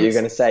 I know what you're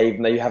going to say,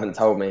 even though you haven't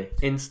told me.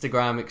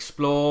 Instagram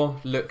explore,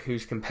 look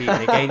who's competing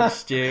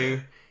against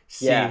you,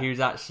 see who's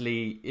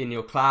actually in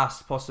your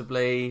class,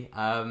 possibly.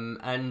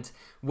 And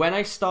when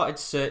I started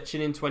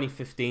searching in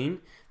 2015,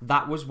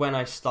 that was when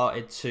I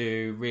started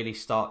to really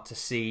start to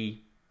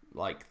see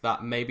like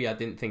that maybe I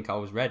didn't think I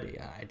was ready.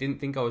 I didn't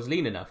think I was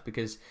lean enough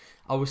because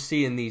I was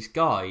seeing these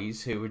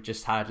guys who had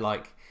just had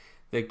like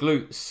their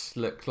glutes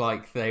look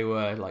like they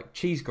were like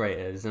cheese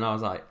graters, and I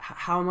was like,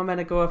 how am I meant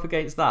to go up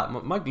against that?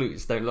 My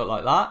glutes don't look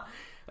like that.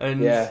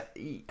 And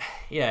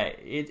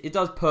it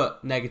does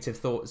put negative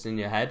thoughts in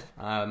your head.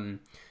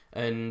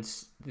 And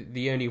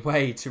the only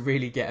way to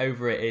really get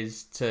over it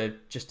is to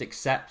just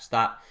accept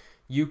that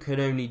you can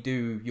only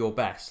do your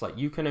best. Like,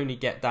 you can only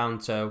get down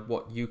to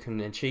what you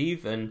can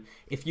achieve, and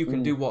if you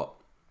can do what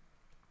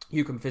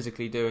you can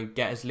physically do and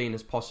get as lean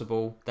as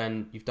possible,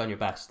 then you've done your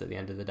best at the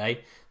end of the day.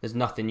 There's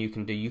nothing you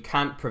can do. You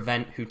can't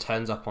prevent who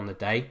turns up on the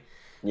day.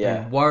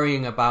 And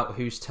worrying about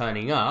who's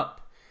turning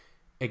up,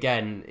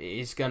 again,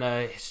 it's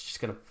just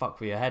gonna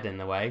fuck with your head in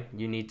the way.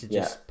 You need to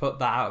just put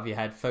that out of your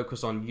head,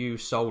 focus on you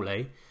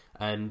solely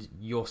and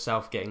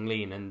yourself getting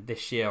lean. And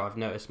this year I've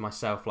noticed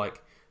myself,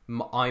 like,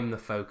 I'm the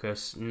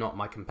focus, not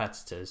my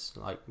competitors.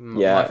 Like,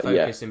 my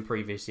focus in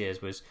previous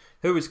years was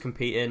who was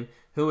competing,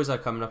 who was I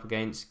coming up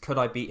against, could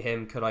I beat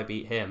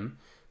him?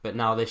 But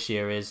now this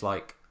year is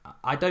like,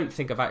 I don't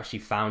think I've actually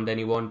found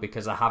anyone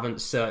because I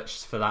haven't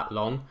searched for that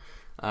long.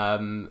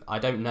 I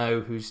don't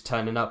know who's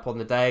turning up on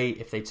the day.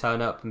 If they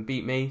turn up and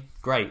beat me,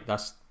 great.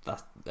 That's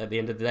at the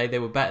end of the day, they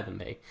were better than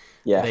me.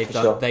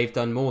 They've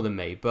done more than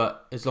me.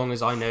 But as long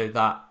as I know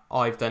that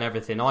I've done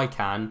everything I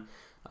can,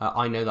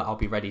 I know that I'll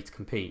be ready to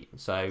compete.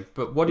 So,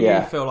 but what do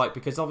you feel like?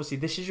 Because obviously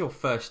this is your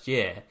first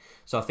year.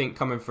 So I think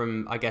coming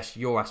from, I guess,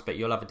 your aspect,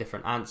 you'll have a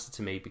different answer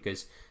to me,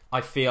 because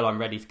I feel I'm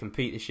ready to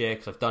compete this year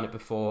because I've done it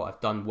before. I've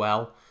done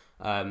well.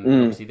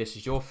 Obviously this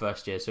is your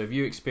first year. So have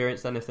you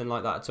experienced anything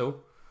like that at all?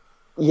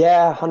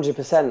 Yeah,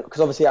 100%.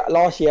 Because obviously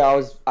last year I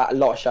was at a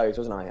lot of shows,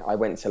 wasn't I? I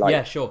went to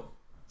like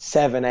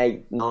 7,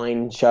 8,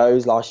 9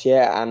 shows last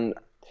year, and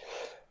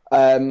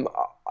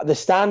the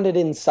standard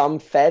in some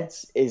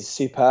feds is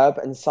superb,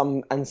 and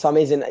some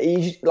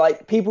isn't.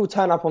 Like, people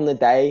turn up on the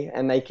day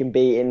and they can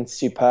be in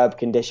superb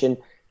condition.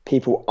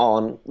 People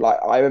aren't. Like,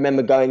 I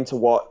remember going to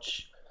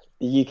watch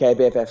the UK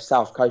BFF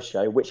South Coast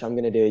show, which I'm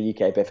going to do a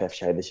UK BFF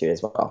show this year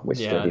as well, which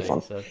is going to be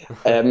fun. So.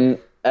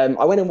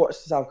 I went and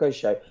watched the South Coast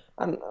show,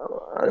 and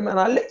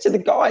I looked at the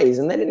guys,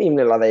 and they didn't even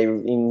look like they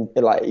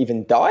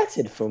even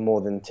dieted for more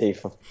than 2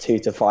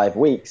 to 5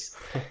 weeks.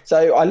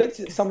 So I looked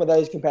at some of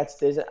those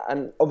competitors,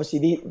 and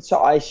obviously, so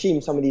I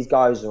assume some of these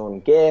guys are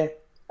on gear.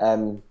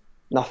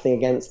 Nothing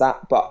against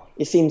that, but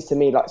it seems to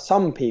me like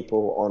some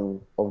people on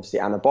obviously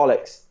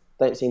anabolics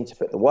don't seem to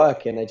put the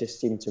work in. They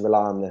just seem to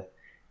rely on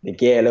the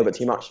gear a little bit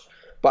too much.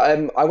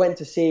 But I went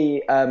to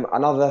see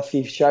another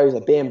few shows.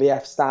 The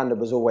BNBF standard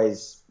was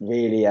always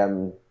really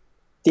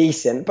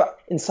decent, but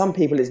in some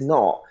people it's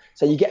not.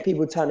 So you get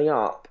people turning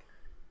up,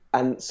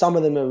 and some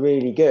of them are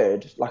really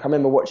good. Like, I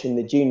remember watching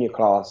the junior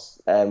class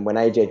when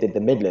AJ did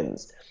the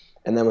Midlands,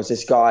 and there was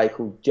this guy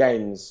called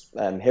James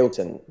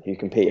Hilton who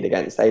competed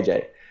against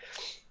AJ.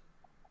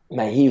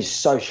 Man, he was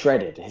so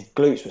shredded. His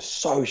glutes were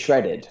so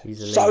shredded.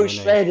 So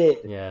shredded.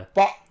 Yeah.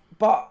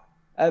 But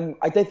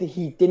I don't think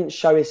he didn't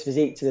show his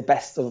physique to the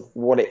best of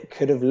what it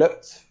could have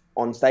looked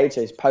on stage.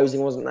 So his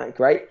posing wasn't that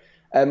great.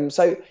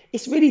 So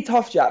it's really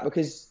tough, Jack,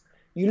 because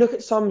you look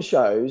at some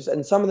shows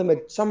and some of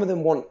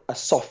them want a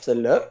softer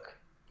look.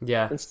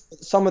 Yeah. And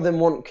some of them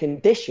want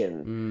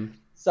condition.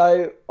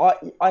 So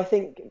I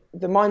think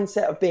the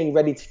mindset of being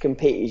ready to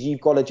compete is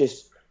you've got to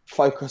just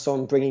focus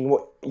on bringing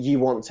what you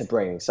want to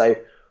bring. So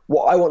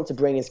what I want to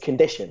bring is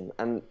condition,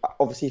 and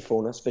obviously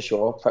fullness for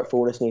sure.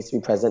 Fullness needs to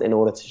be present in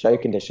order to show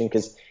condition,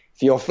 because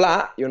if you're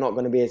flat, you're not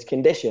going to be as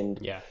conditioned.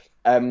 Yeah.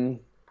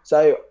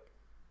 So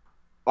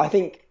I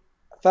think,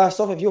 first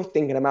off, if you're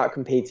thinking about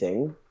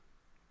competing,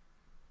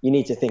 you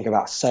need to think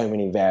about so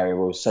many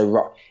variables.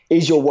 So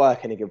is your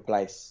work in a good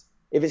place?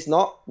 If it's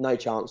not, no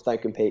chance, don't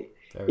compete.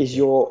 Is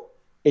your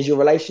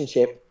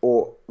relationship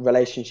or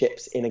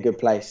relationships in a good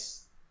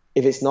place?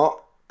 If it's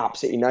not,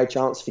 absolutely no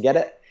chance, forget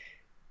it.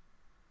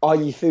 Are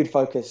you food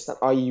focused?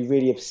 Are you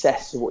really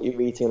obsessed with what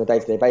you're eating on a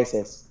day-to-day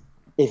basis?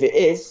 If it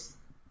is,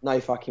 no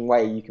fucking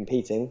way are you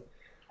competing.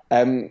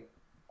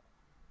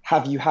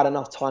 Have you had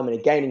enough time in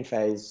a gaining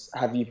phase?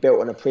 Have you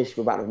built an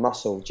appreciable amount of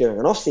muscle during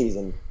an off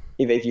season?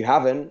 If you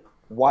haven't,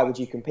 why would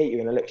you compete?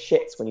 You're going to look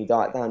shit when you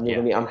diet down. You're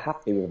going to be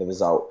unhappy with the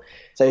result.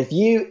 So if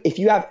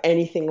you have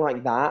anything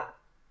like that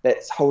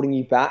that's holding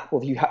you back,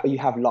 or if you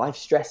have life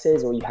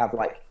stresses, or you have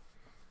like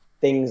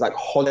things like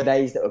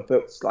holidays that were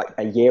booked like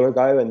a year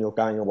ago and you're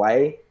going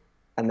away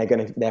and they're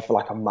going to there for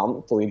like a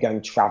month, or you're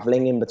going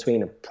traveling in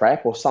between a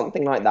prep or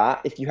something like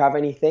that. If you have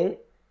anything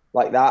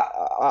like that,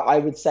 I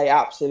would say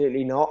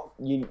absolutely not.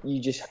 You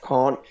just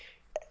can't.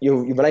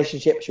 Your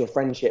relationships, your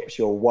friendships,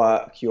 your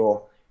work,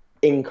 your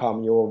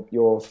income, your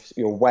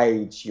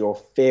wage, your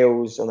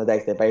feels on a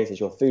day-to-day basis,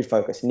 your food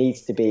focus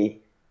needs to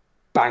be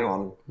bang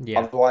on. Yeah.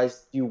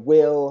 Otherwise, you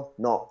will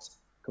not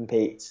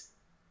compete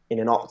in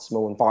an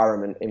optimal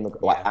environment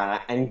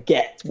and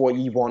get what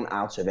you want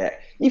out of it.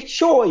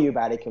 You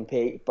better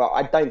compete, but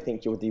I don't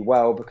think you'll do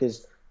well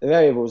because the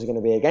variables are going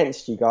to be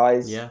against you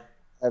guys. Yeah.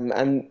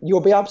 And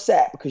you'll be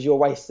upset because you'll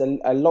waste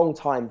a long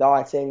time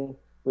dieting,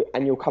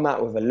 and you'll come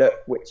out with a look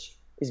which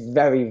is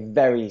very,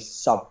 very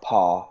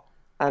subpar.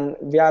 And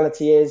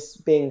reality is,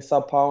 being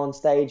subpar on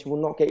stage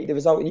will not get you the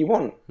result you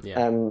want.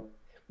 Yeah.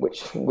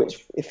 Which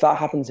if that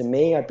happened to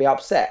me, I'd be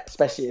upset,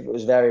 especially if it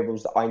was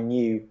variables that I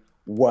knew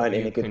weren't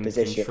in a good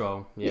position.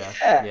 Control.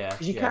 Yeah.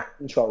 Because you can't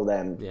control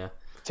them. Yeah.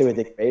 To a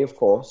degree, of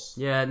course.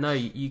 Yeah. No,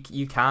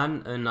 you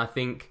can, and I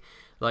think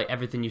like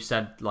everything you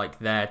said, like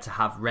there to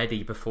have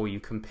ready before you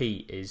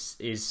compete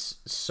is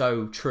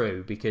so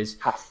true, because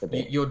has to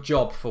be. Your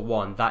job, for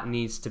one, that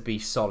needs to be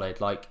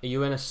solid. Like, are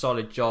you in a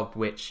solid job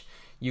which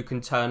you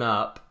can turn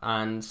up,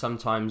 and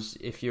sometimes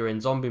if you're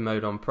in zombie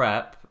mode on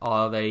prep,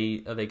 are they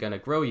going to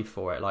grill you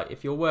for it? Like,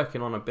 if you're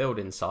working on a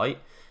building site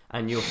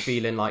and you're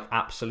feeling like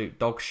absolute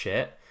dog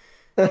shit,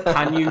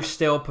 can you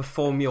still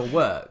perform your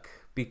work?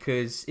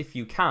 Because if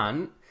you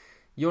can't,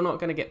 you're not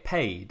going to get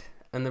paid.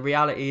 And the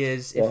reality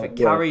is, if it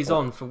carries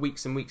on for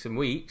weeks and weeks and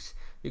weeks,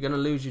 you're going to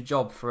lose your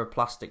job for a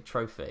plastic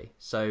trophy.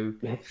 So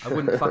I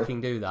wouldn't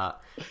fucking do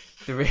that.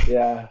 For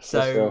sure.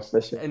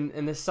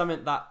 And there's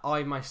something that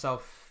I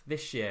myself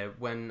this year,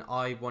 when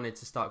I wanted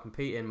to start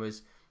competing,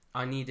 was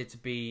I needed to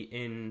be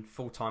in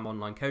full-time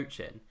online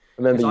coaching.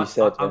 Remember you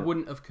said I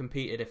wouldn't have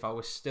competed if I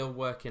was still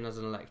working as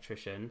an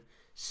electrician,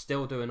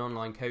 still doing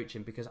online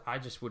coaching, because I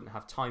just wouldn't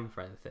have time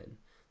for anything.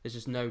 There's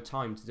just no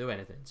time to do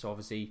anything. So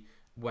obviously,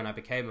 when I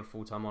became a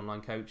full-time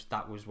online coach,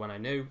 that was when I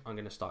knew I'm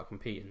going to start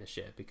competing this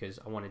year, because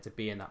I wanted to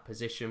be in that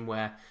position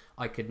where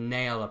I could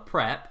nail a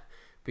prep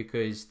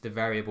because the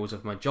variables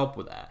of my job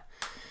were there.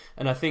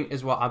 And I think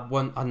as well,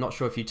 I'm not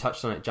sure if you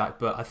touched on it, Jack,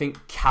 but I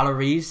think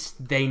calories,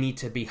 they need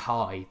to be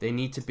high. They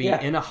need to be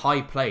in a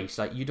high place.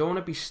 Like, you don't want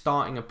to be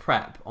starting a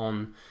prep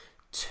on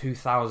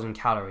 2,000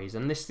 calories.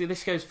 And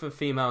this goes for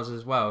females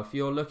as well. If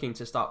you're looking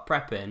to start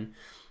prepping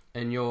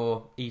and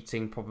you're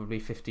eating probably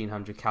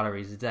 1,500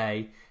 calories a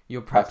day,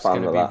 your prep's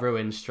going to be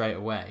ruined straight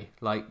away.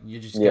 Like,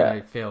 you're just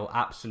going to feel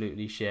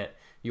absolutely shit.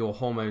 Your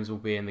hormones will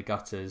be in the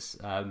gutters.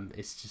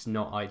 It's just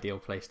not ideal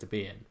place to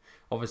be in.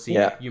 Obviously,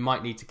 you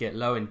might need to get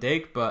low and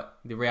dig, but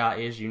the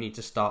reality is you need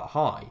to start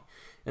high.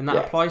 And that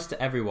applies to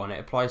everyone.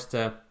 It applies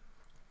to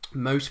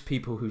most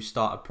people who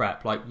start a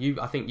prep. Like you,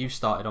 I think you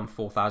started on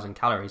 4,000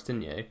 calories,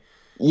 didn't you?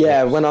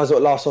 Yeah, when I was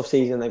at last off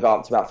season, they got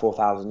up to about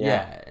 4,000.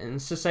 Yeah, and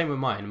it's the same with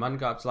mine. Mine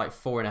got up to like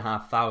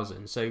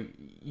 4,500. So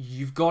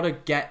you've got to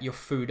get your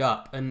food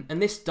up, and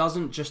this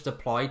doesn't just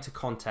apply to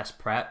contest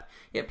prep.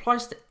 It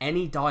applies to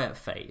any diet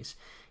phase.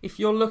 If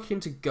you're looking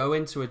to go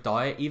into a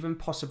diet, even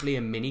possibly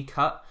a mini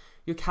cut,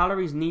 your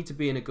calories need to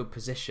be in a good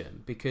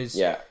position, because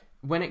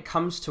when it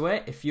comes to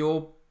it, if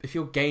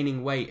you're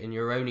gaining weight and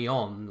you're only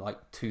on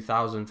like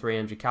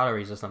 2,300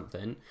 calories or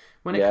something,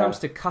 when it comes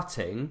to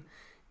cutting,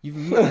 you've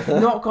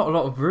not got a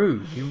lot of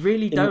room. You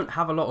really don't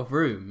have a lot of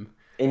room.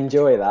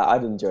 Enjoy that.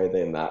 I'd enjoy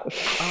doing that.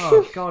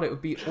 Oh God, it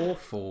would be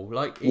awful.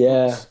 Like,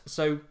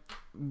 so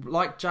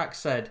like Jack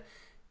said,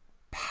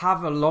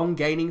 have a long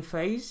gaining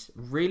phase.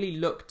 Really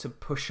look to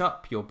push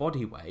up your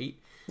body weight.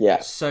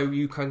 So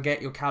you can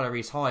get your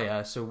calories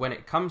higher. So when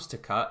it comes to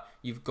cut,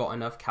 you've got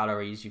enough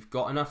calories. You've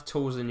got enough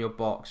tools in your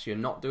box. You're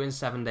not doing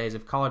 7 days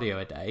of cardio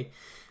a day,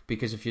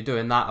 because if you're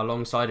doing that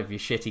alongside of your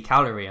shitty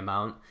calorie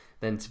amount,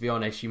 then to be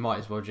honest, you might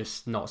as well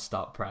just not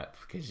start prep,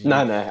 because you're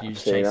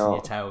just chasing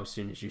your tail as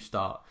soon as you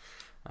start.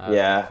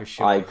 For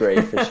sure. I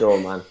agree, for sure,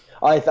 man.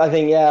 I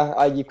think,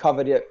 you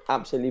covered it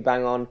absolutely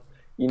bang on.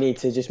 You need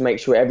to just make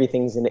sure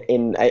everything's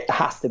you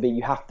have to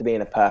be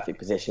in a perfect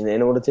position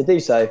in order to do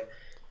so.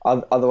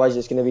 Otherwise,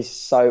 it's going to be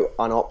so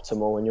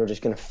unoptimal, and you're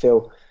just going to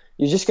feel,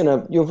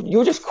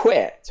 you'll just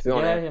quit, to be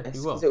honest.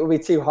 You will. It will be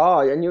too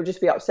hard, and you'll just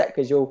be upset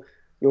because you'll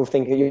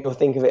think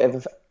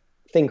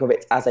of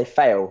it as a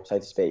fail, so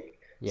to speak.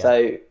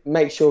 So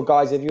make sure,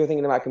 guys, if you're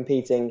thinking about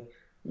competing,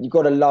 you've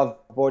got to love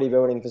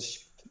bodybuilding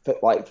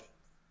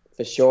for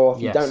for sure.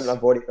 If Yes. you don't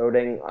love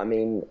bodybuilding, I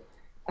mean,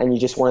 and you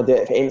just want to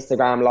do it for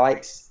Instagram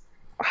likes,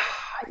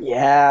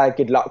 yeah,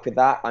 good luck with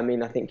that. I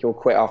mean, I think you'll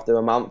quit after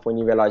a month when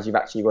you realise you've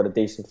actually got to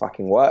do some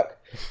fucking work.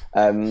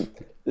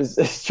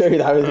 It's true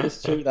though.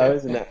 It's true though,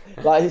 isn't it?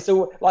 Like, it's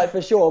all, like,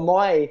 for sure,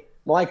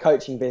 my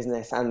coaching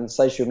business and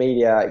social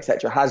media,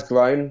 etc., has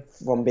grown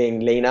from being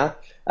leaner,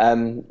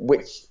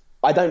 which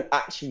I don't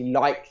actually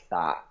like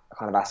that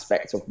kind of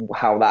aspect of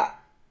how that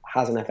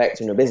has an effect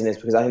on your business,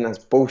 because I think that's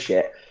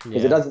bullshit.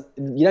 Because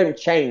you don't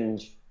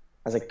change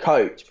as a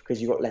coach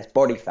because you've got less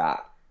body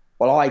fat.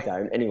 Well, I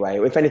don't anyway.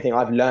 If anything,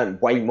 I've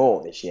learned way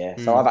more this year.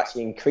 So I've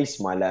actually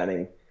increased my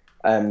learning,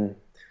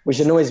 which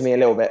annoys me a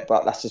little bit,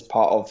 but that's just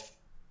part of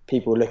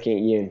people looking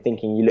at you and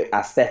thinking you look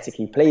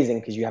aesthetically pleasing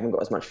because you haven't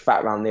got as much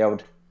fat around the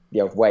old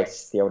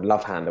waist, the old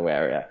love handle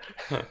area.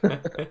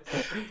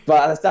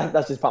 But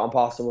that's just part and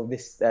parcel of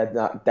this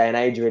day and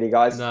age, really,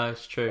 guys. No,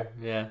 it's true.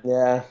 Yeah.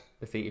 Yeah.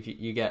 I think if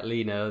you get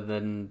leaner,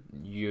 then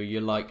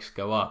your likes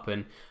go up,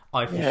 and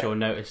I for sure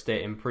noticed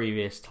it in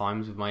previous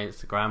times with my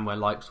Instagram where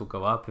likes will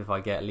go up if I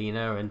get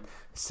leaner, and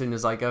as soon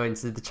as I go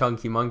into the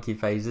chunky monkey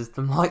phases,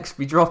 the likes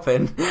be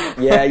dropping.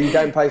 Yeah, you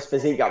don't post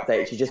physique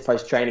updates, you just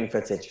post training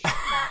footage.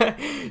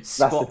 That's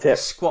the tip.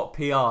 Squat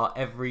PR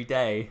every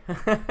day.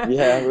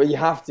 Yeah, well, you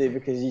have to,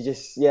 because you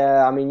just,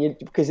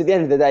 because at the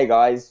end of the day,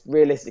 guys,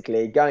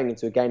 realistically, going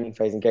into a gaining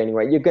phase and gaining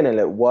weight, you're going to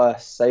look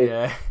worse. So,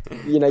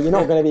 you're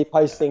not going to be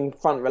posting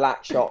front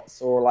relax shots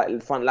or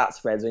like front lat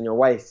spreads when your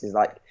waist is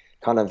like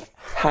kind of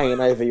hanging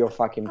over your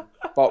fucking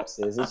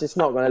boxes. It's just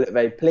not going to look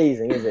very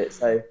pleasing, is it?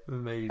 So,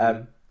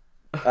 amazing.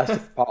 That's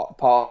just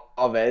part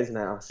of it, isn't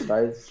it, I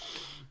suppose?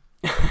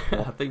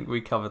 I think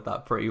we covered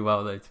that pretty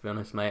well, though, to be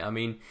honest, mate. I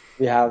mean,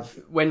 we have.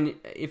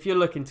 If you're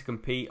looking to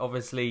compete,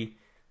 obviously,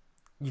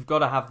 you've got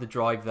to have the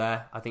drive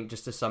there. I think,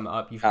 just to sum it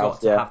up, you've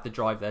got to have the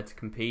drive there to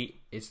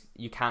compete.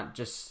 You can't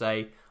just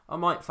say, I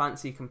might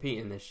fancy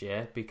competing this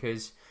year,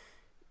 because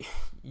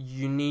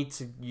you need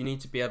to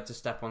be able to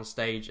step on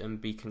stage and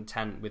be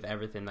content with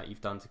everything that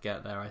you've done to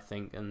get there, I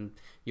think, and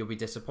you'll be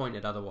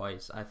disappointed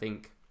otherwise. I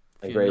think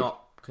if you're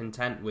not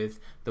content with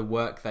the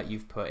work that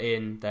you've put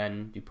in,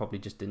 then you probably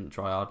just didn't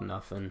try hard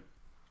enough, and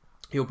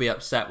you'll be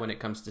upset when it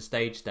comes to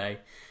stage day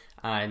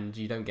and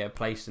you don't get a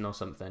placing or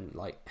something.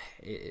 Like,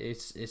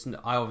 it's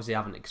I obviously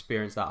haven't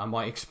experienced that. I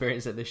might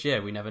experience it this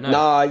year, we never know.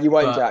 No, you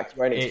won't, Jack.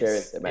 You won't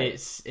experience it,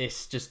 mate.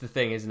 It's just the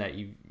thing, isn't it?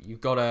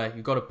 You've got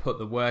to put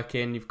the work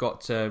in. You've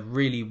got to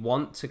really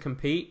want to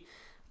compete,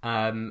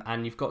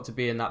 and you've got to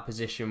be in that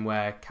position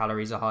where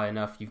calories are high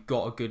enough. You've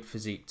got a good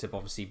physique to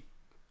obviously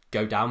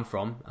go down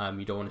from.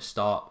 You don't want to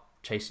start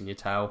chasing your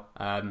tail,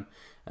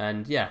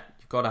 and you've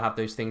got to have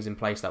those things in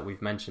place that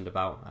we've mentioned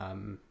about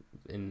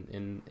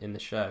in the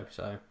show.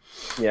 So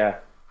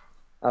that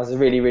was a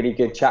really, really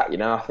good chat.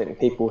 I think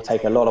people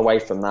take a lot away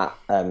from that.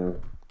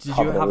 Did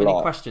you have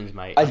any questions,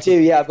 mate? I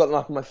do. I've got them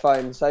up on my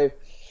phone. So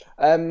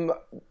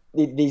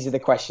these are the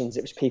questions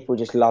which people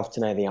just love to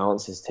know the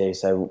answers to.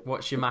 So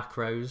what's your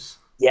macros?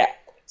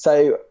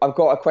 So I've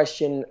got a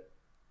question.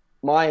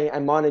 Mine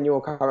and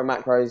your current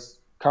macros: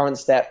 current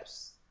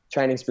steps,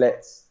 training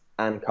splits,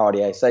 and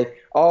cardio. So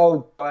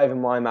I'll go over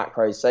my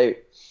macros. So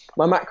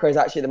my macros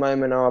actually at the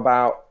moment are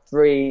about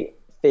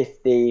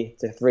 350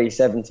 to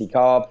 370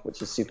 carb,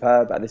 which is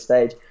superb at this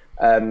stage.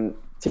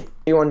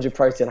 200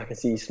 protein. I can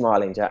see you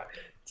smiling, Jack.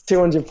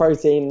 200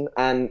 protein,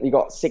 and you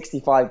got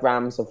 65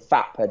 grams of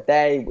fat per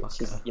day, which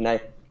is,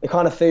 the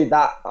kind of food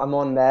that I'm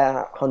on there.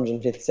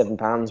 157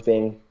 pounds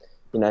being,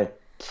 I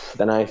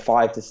don't know,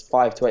 5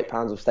 to 8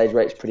 pounds of stage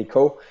weight is pretty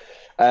cool.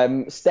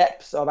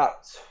 Steps are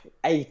about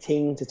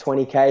 18 to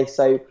 20k.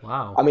 So,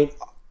 wow. I mean,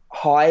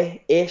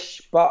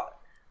 high-ish, but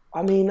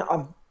I mean,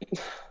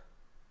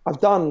 I've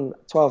done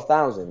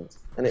 12,000,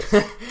 and it's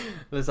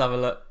let's have a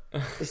look.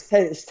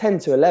 It's 10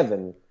 to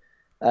 11.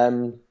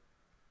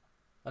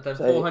 I done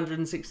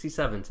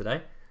 467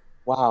 today.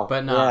 Wow.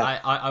 But no,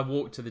 I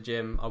walk to the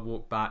gym, I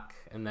walk back,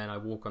 and then I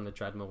walk on the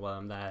treadmill while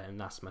I'm there, and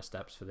that's my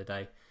steps for the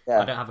day.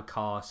 I don't have a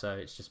car, so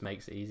it just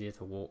makes it easier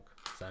to walk.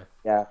 So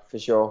yeah, for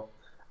sure.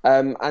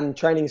 And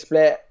training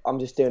split, I'm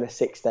just doing a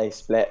 6-day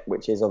split,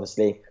 which is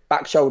obviously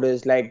back,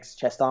 shoulders, legs,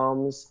 chest,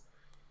 arms,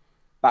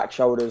 back,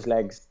 shoulders,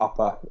 legs,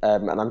 upper,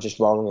 and I'm just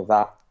rolling with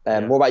that.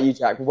 What about you,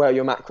 Jack? Where are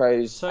your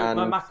macros? So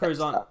my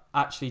macros aren't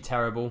actually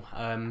terrible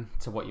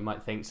to what you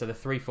might think. So the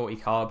 340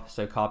 carb,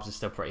 so carbs are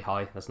still pretty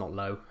high. That's not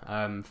low.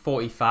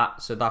 40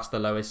 fat, so that's the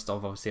lowest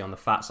of obviously on the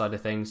fat side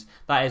of things.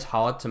 That is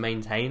hard to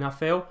maintain, I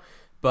feel,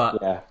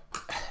 but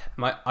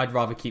I'd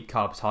rather keep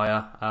carbs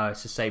higher.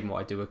 It's the same what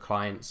I do with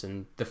clients,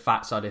 and the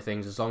fat side of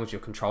things. As long as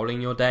you're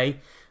controlling your day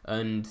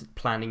and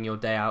planning your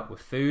day out with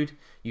food,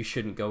 you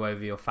shouldn't go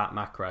over your fat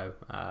macro.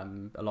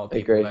 A lot of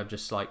people are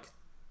just like,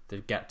 to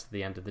get to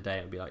the end of the day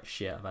and be like,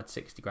 shit, I've had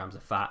 60 grams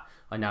of fat,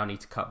 I now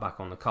need to cut back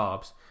on the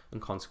carbs,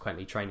 and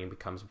consequently training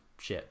becomes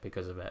shit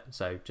because of it.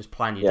 So just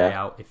plan your day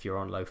out if you're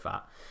on low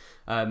fat.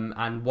 And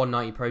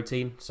 190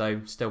 protein,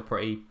 so it's still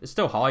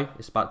high.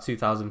 It's about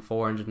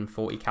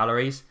 2,440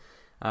 calories.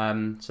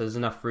 So there's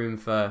enough room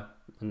for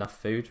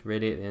enough food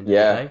really at the end of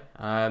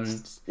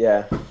the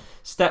day.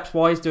 Steps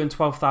wise, doing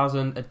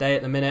 12,000 a day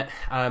at the minute,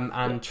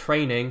 and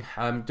training,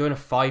 doing a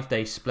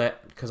 5-day split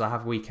because I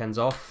have weekends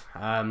off.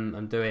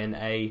 I'm doing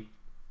a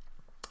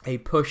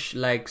push,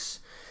 legs,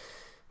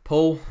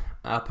 pull,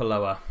 upper,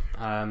 lower.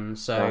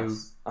 So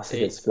nice. That's a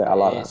good split. I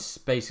like that. It's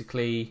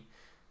basically,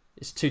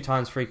 it's 2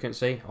 times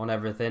frequency on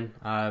everything,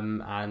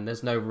 and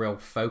there's no real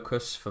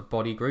focus for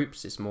body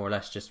groups. It's more or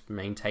less just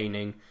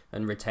maintaining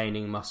and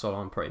retaining muscle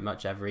on pretty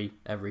much every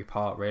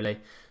part really.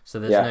 So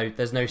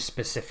there's no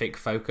specific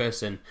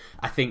focus, and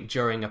I think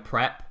during a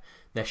prep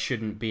there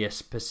shouldn't be a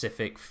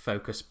specific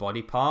focused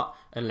body part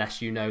unless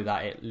you know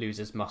that it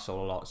loses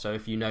muscle a lot. So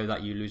if you know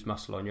that you lose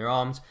muscle on your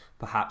arms,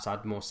 perhaps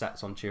add more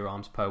sets onto your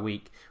arms per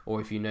week.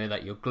 Or if you know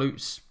that your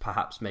glutes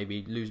perhaps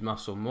maybe lose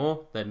muscle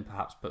more, then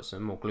perhaps put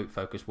some more glute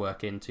focused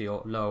work into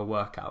your lower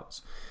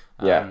workouts.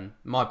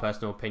 My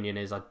personal opinion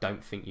is I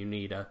don't think you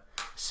need a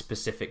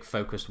specific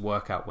focused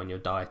workout when you're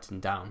dieting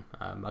down.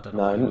 I don't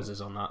know what yours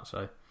is on that.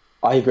 So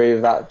I agree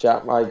with that,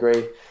 Jack. I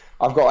agree.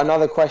 I've got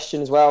another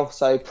question as well.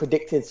 So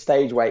predicted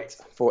stage weight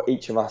for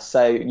each of us.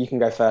 So you can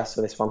go first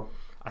for this one.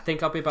 I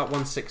think I'll be about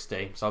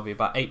 160. So I'll be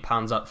about 8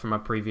 pounds up from my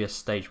previous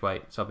stage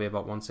weight. So I'll be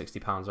about 160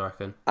 pounds, I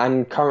reckon.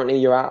 And currently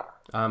you're at?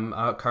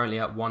 Currently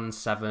at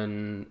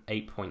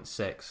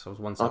 178.6. I was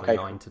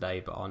 179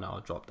 today, but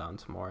I'll drop down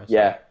tomorrow. So,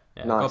 nice.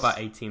 I've got about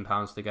 18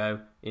 pounds to go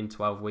in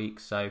 12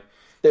 weeks. So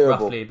doable.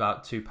 Roughly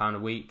about £2 a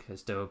week.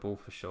 It's doable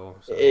for sure.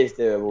 So it is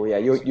doable, yeah.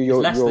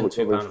 You're less than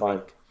 £2 fine. a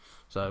week.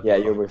 So yeah,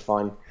 you'll be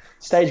fine.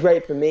 Stage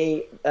weight for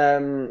me,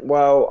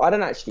 well, I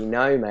don't actually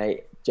know,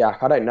 mate.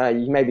 Jack, I don't know.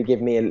 You maybe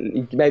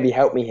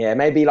help me here.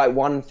 Maybe like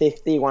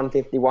 150,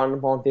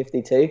 151,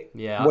 152.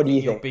 Yeah, what do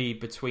you think? You'll be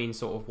between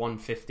sort of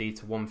 150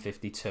 to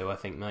 152, I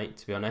think, mate,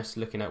 to be honest,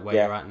 looking at where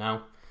you're at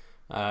now.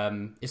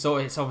 It's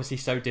obviously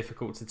so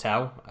difficult to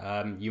tell.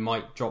 You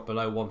might drop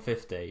below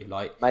 150.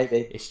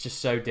 Maybe. It's just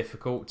so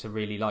difficult to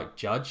really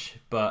judge,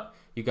 but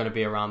you're going to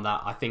be around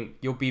that. I think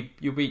you'll be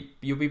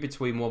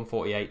between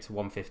 148 to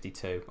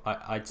 152.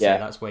 I'd say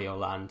that's where you'll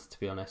land, to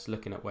be honest,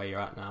 looking at where you're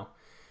at now.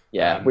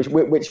 Yeah, which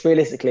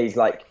realistically is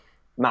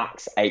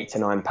max 8 to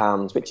 9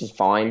 pounds, which is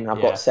fine. I've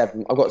got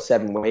 7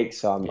 weeks,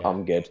 so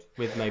I'm good.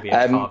 With maybe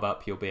a carb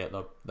up, you'll be at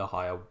the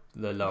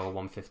lower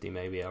 150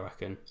 maybe, I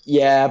reckon.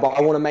 Yeah, but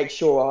I want to make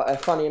sure.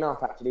 Funny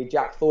enough, actually,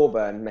 Jack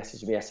Thorburn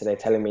messaged me yesterday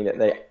telling me that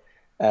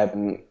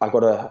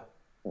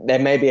there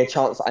may be a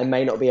chance that I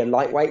may not be a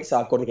lightweight, so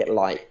I've got to get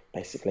light,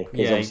 basically.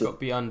 Yeah, you've got to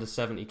be under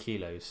 70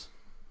 kilos.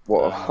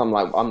 Well, I'm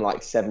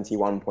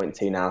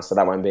 71.2 now, so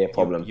that won't be a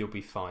problem. You'll be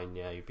fine.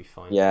 Yeah, you'll be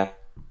fine. Yeah.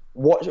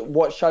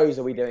 What shows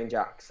are we doing,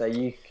 Jack? So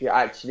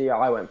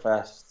I went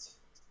first.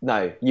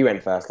 No, you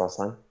went first last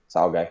time, so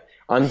I'll go.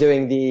 I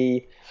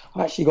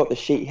actually got the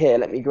sheet here.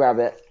 Let me grab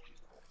it.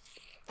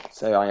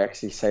 So I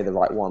actually say the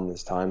right one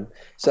this time.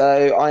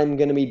 So I'm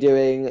going to be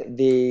doing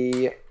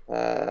the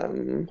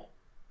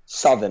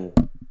Southern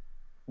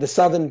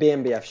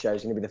BMBF show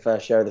is going to be the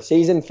first show of the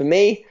season for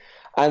me.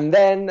 And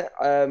then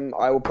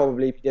I will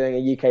probably be doing a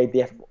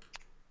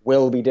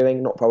we'll be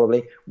doing a UK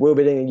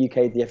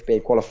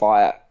DFBA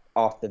qualifier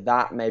after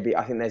that. Maybe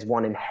I think there's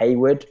one in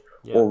Hayward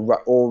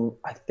or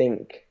I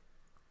think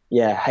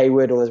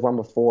Hayward, or there's one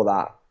before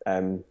that.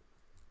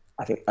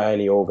 I think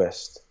early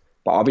August,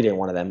 but I'll be doing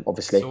one of them,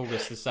 obviously. It's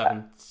August the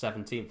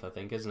 17th, I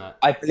think, isn't it?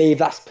 I believe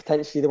that's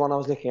potentially the one I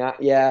was looking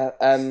at. Yeah,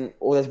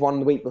 or there's one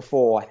the week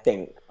before, I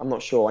think. I'm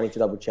not sure. I need to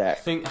double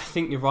check. I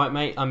think you're right,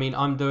 mate. I mean,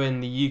 I'm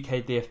doing the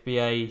UK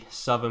DFBA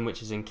Southern,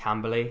 which is in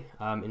Camberley,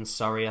 in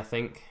Surrey, I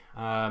think.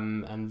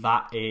 And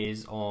that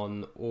is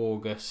on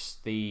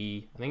August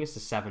I think it's the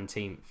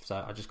 17th.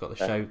 So I just got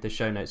the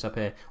show notes up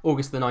here.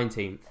 August the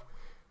 19th.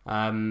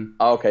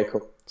 Okay,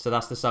 cool. So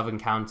that's the Southern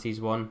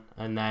Counties one,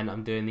 and then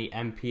I'm doing the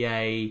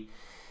MPA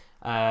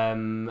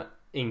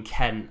in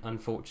Kent,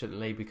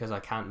 unfortunately, because I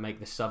can't make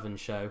the Southern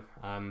show.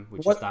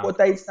 Which is down. What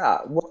date's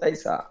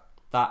that?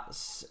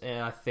 That's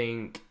I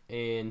think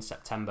in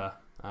September.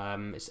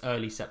 It's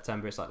early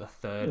September. It's like the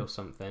 3rd or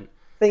something.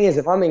 Thing is,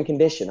 if I'm in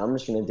condition, I'm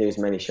just going to do as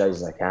many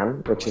shows as I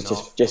can, which is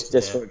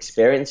just for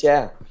experience.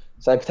 Yeah.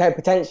 So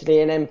potentially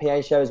an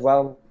MPA show as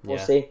well. We'll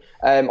see.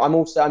 I'm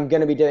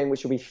going to be doing,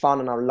 which will be fun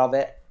and I'll love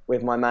it,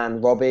 with my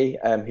man Robbie,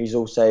 who's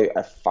also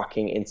a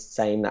fucking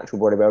insane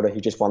natural bodybuilder who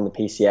just won the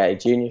PCA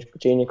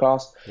junior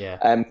class.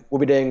 Yeah. We'll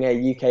be doing a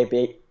UK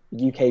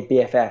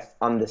BFF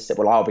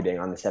I'll be doing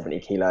under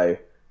 70 kilo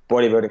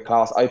bodybuilding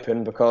class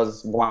open,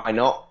 because why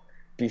not?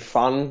 Be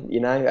fun,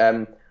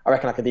 I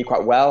reckon I could do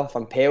quite well if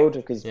I'm peeled,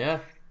 because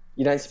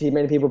you don't see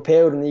many people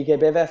peeled in the UK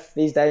BFF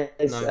these days.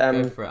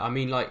 No, go for it. I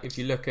mean, if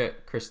you look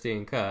at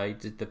Christian Kerr, he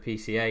did the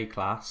PCA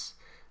class,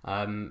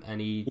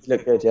 and he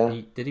looked good, yeah.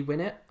 Did he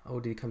win it,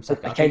 or did he come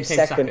second? I think he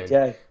came second,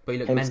 yeah. But he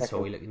looked mental,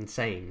 second. He lolooked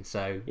insane,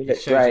 so it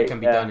shows great, it can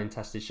be done in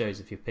tested shows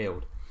if you're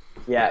peeled.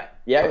 Yeah,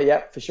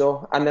 for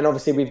sure. And then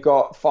obviously we've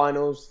got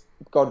finals.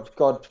 God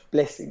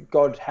bless,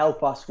 God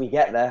help us, we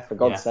get there, for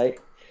God's sake.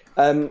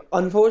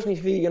 Unfortunately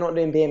for you, you're not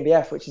doing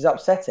BMBF, which is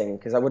upsetting,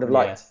 because I would have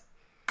liked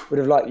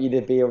you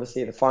to be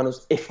obviously the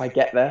finals if I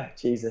get there.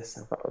 Jesus,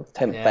 I've got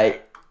tempt fate.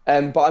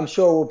 But I'm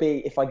sure we'll be,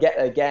 if I get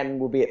there again,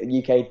 we'll be at the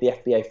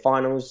FBA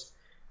finals.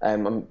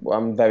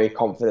 I'm very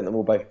confident that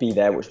we'll both be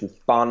there, which will be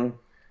fun.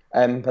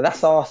 But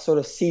that's our sort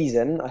of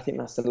season. I think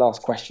that's the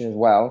last question as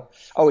well.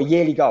 Oh, a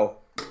yearly goal.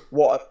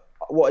 What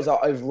is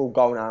our overall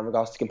goal now in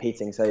regards to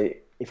competing? So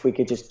if we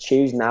could just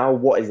choose now,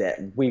 what is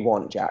it we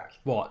want, Jack?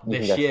 What,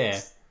 this year?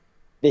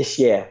 This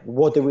year,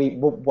 what do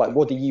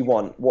you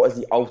want? What is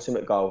the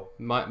ultimate goal?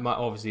 My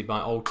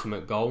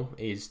ultimate goal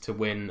is to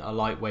win a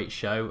lightweight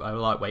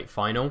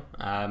final.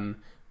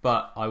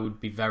 But I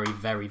would be very,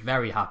 very,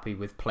 very happy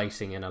with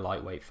placing in a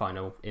lightweight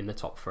final in the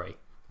top 3.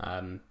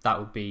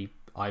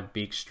 I'd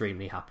be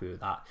extremely happy with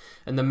that.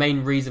 And the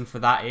main reason for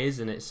that is,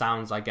 and it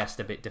sounds, I guess,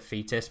 a bit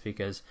defeatist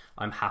because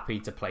I'm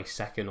happy to place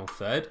 2nd or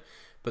 3rd,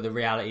 but the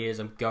reality is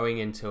I'm going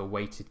into a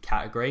weighted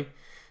category.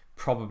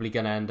 Probably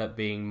going to end up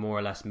being more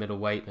or less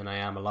middleweight than I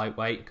am a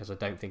lightweight because I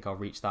don't think I'll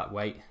reach that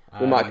weight.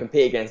 We might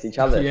compete against each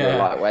other if you're a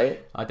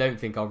lightweight. I don't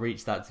think I'll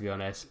reach that, to be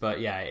honest. But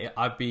yeah,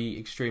 I'd be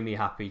extremely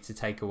happy to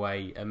take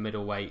away a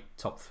middleweight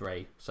top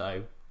 3.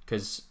 So,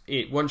 because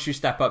once you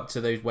step up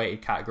to those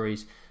weighted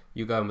categories,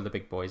 you're going with the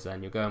big boys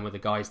then. You're going with the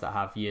guys that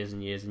have years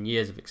and years and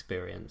years of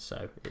experience.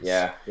 So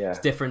it's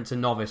different to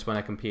novice when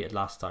I competed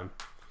last time.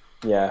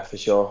 Yeah, for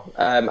sure.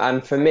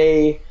 And for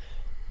me,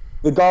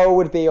 the goal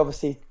would be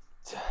obviously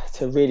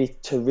to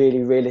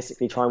really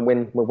realistically try and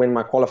win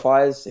my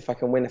qualifiers. If I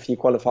can win a few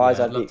qualifiers,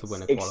 I'd love to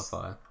win a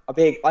qualifier.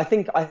 I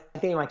think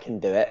I can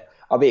do it.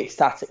 I'll be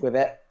ecstatic with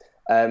it.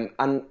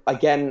 And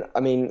again,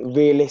 I mean,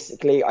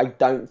 realistically, I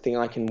don't think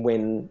I can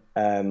win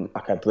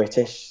like a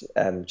British.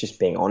 Just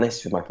being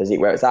honest with my physique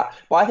where it's at,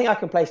 but I think I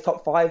can place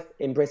top 5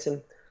 in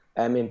Britain.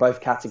 In both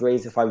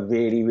categories if I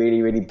really,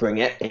 really, really bring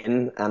it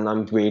in and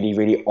I'm really,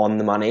 really on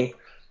the money.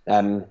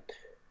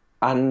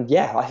 And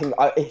yeah, I think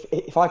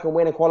if I can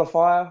win a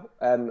qualifier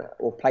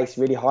or place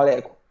really highly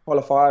at a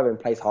qualifier and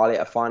place highly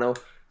at a final,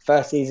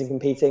 first season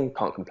competing,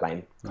 can't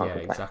complain.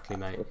 Exactly,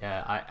 mate.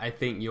 Yeah, I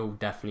think you'll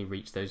definitely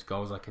reach those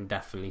goals. I can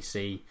definitely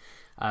see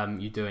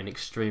you doing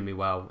extremely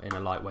well in a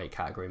lightweight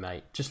category,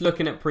 mate. Just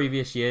looking at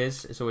previous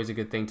years, it's always a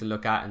good thing to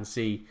look at and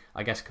see,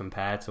 I guess,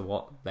 compare to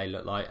what they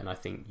look like. And I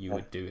think you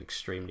would do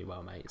extremely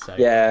well, mate. So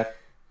yeah,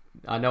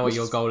 I know what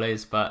your goal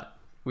is, but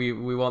we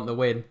want the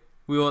win.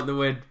 We want the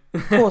win.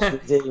 Of course we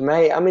do,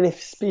 mate. I mean,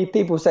 if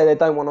people say they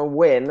don't want to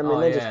win, I mean,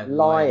 they're just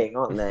lying,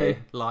 aren't they?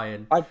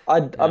 Lying. I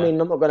mean,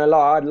 I'm not going to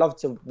lie. I'd love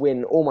to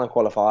win all my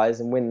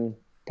qualifiers and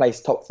place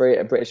top 3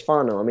 at a British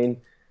final. I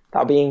mean,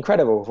 that'd be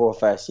incredible for a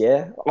first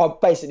year.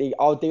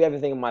 I'll do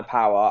everything in my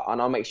power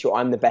and I'll make sure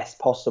I'm the best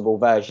possible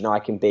version I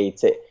can be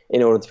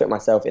in order to put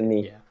myself in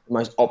the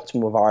most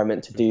optimal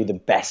environment to do the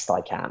best I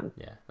can.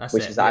 Yeah, that's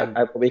which is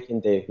what we can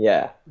do.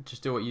 Yeah,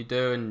 just do what you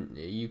do, and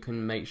you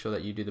can make sure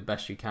that you do the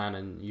best you can,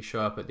 and you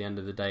show up at the end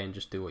of the day and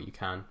just do what you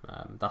can.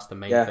 That's the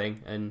main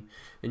thing, and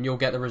you'll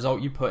get the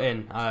result you put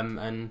in.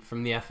 And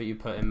from the effort you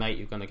put in, mate,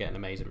 you're going to get an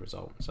amazing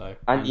result. So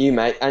you,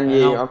 mate, and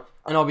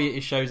I'll be at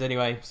your shows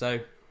anyway. So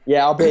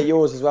yeah, I'll be at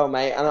yours as well,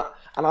 mate, and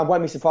I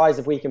won't be surprised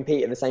if we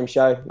compete at the same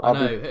show. I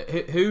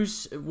know.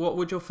 What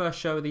would your first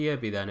show of the year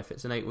be then? If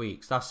it's in 8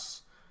 weeks,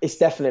 It's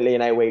definitely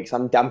in 8 weeks.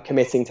 I'm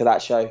committing to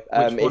that show.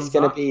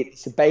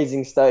 It's a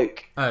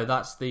Basingstoke. Oh,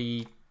 that's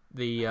the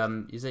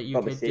is it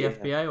UK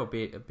DFBA or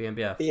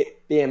BMBF?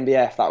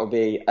 BMBF, that would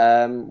be.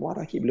 Why do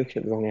I keep looking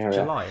at the wrong area?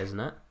 July, isn't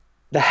it?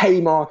 The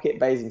Haymarket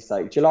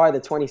Basingstoke, July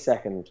the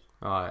 22nd.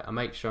 All right, I'll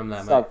make sure I'm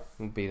there, mate.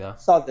 We'll be there.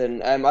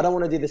 Southern. I don't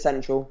want to do the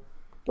Central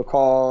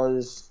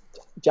because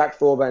Jack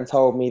Thorburn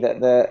told me that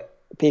the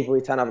people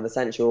who turn up at the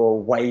Central are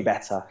way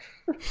better.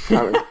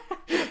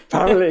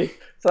 Apparently.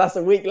 So that's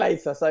a week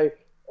later. So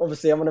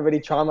obviously, I'm going to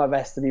really try my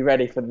best to be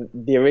ready for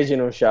the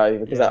original show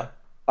because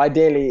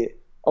ideally,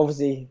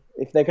 obviously,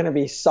 if they're going to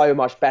be so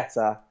much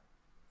better,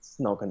 it's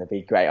not going to be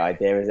a great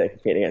idea, is it,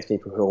 competing against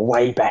people who are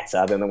way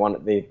better than the one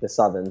at the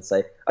Southern.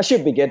 So I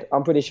should be good.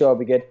 I'm pretty sure I'll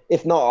be good.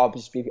 If not, I'll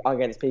just be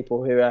against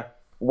people who are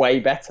way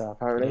better,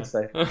 apparently.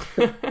 Yeah.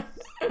 So,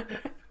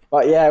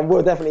 but yeah,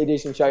 we'll definitely do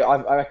some show.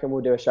 I reckon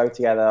we'll do a show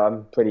together.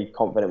 I'm pretty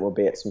confident we'll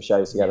be at some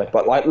shows together. Yeah.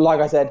 But like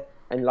I said,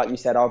 and like you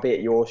said, I'll be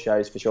at your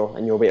shows for sure,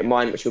 and you'll be at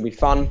mine, which will be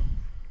fun.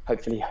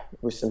 Hopefully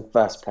with some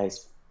first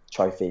place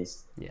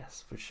trophies.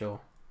 Yes, for sure.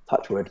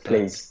 Touch wood,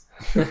 please.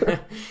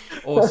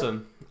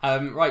 Awesome.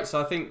 Right,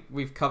 so I think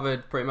we've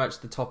covered pretty much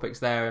the topics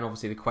there and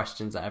obviously the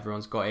questions that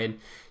everyone's got in.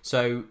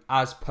 So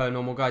as per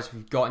normal, guys, if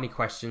you've got any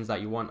questions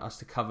that you want us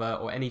to cover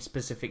or any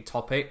specific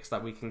topics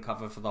that we can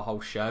cover for the whole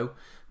show,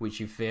 which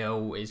you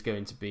feel is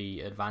going to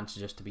be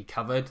advantageous to be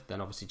covered, then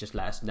obviously just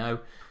let us know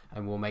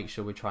and we'll make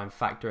sure we try and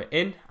factor it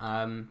in.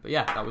 But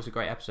yeah, that was a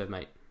great episode,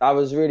 mate. That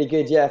was really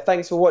good. Yeah,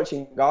 thanks for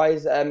watching,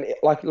 guys.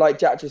 Like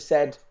Jack just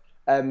said,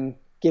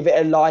 give it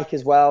a like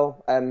as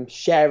well.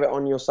 Share it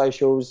on your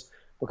socials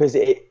because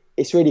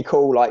it's really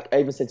cool. Like I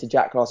even said to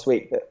Jack last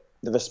week that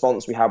the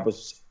response we had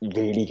was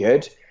really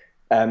good.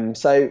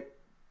 So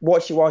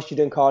watch it whilst you're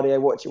doing cardio,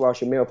 watch it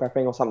whilst you're meal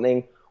prepping or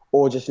something,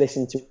 or just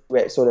listen to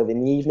it sort of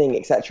in the evening,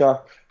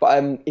 etc.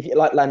 But if you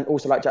like Jack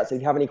said,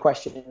 if you have any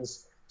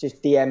questions,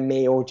 just DM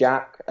me or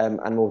Jack,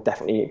 and we'll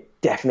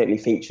definitely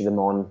feature them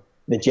on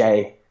the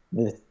J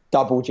the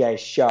Double J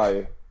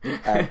Show.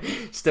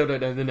 Still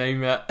don't know the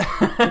name yet.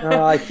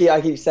 No, I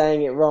keep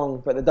saying it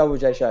wrong, but the Double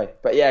J Show.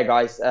 But yeah,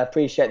 guys,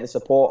 appreciate the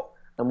support,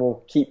 and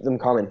we'll keep them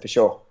coming for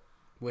sure.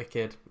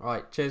 Wicked. All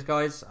right, cheers,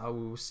 guys. I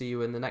will see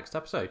you in the next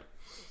episode.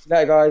 See you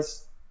later,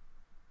 guys.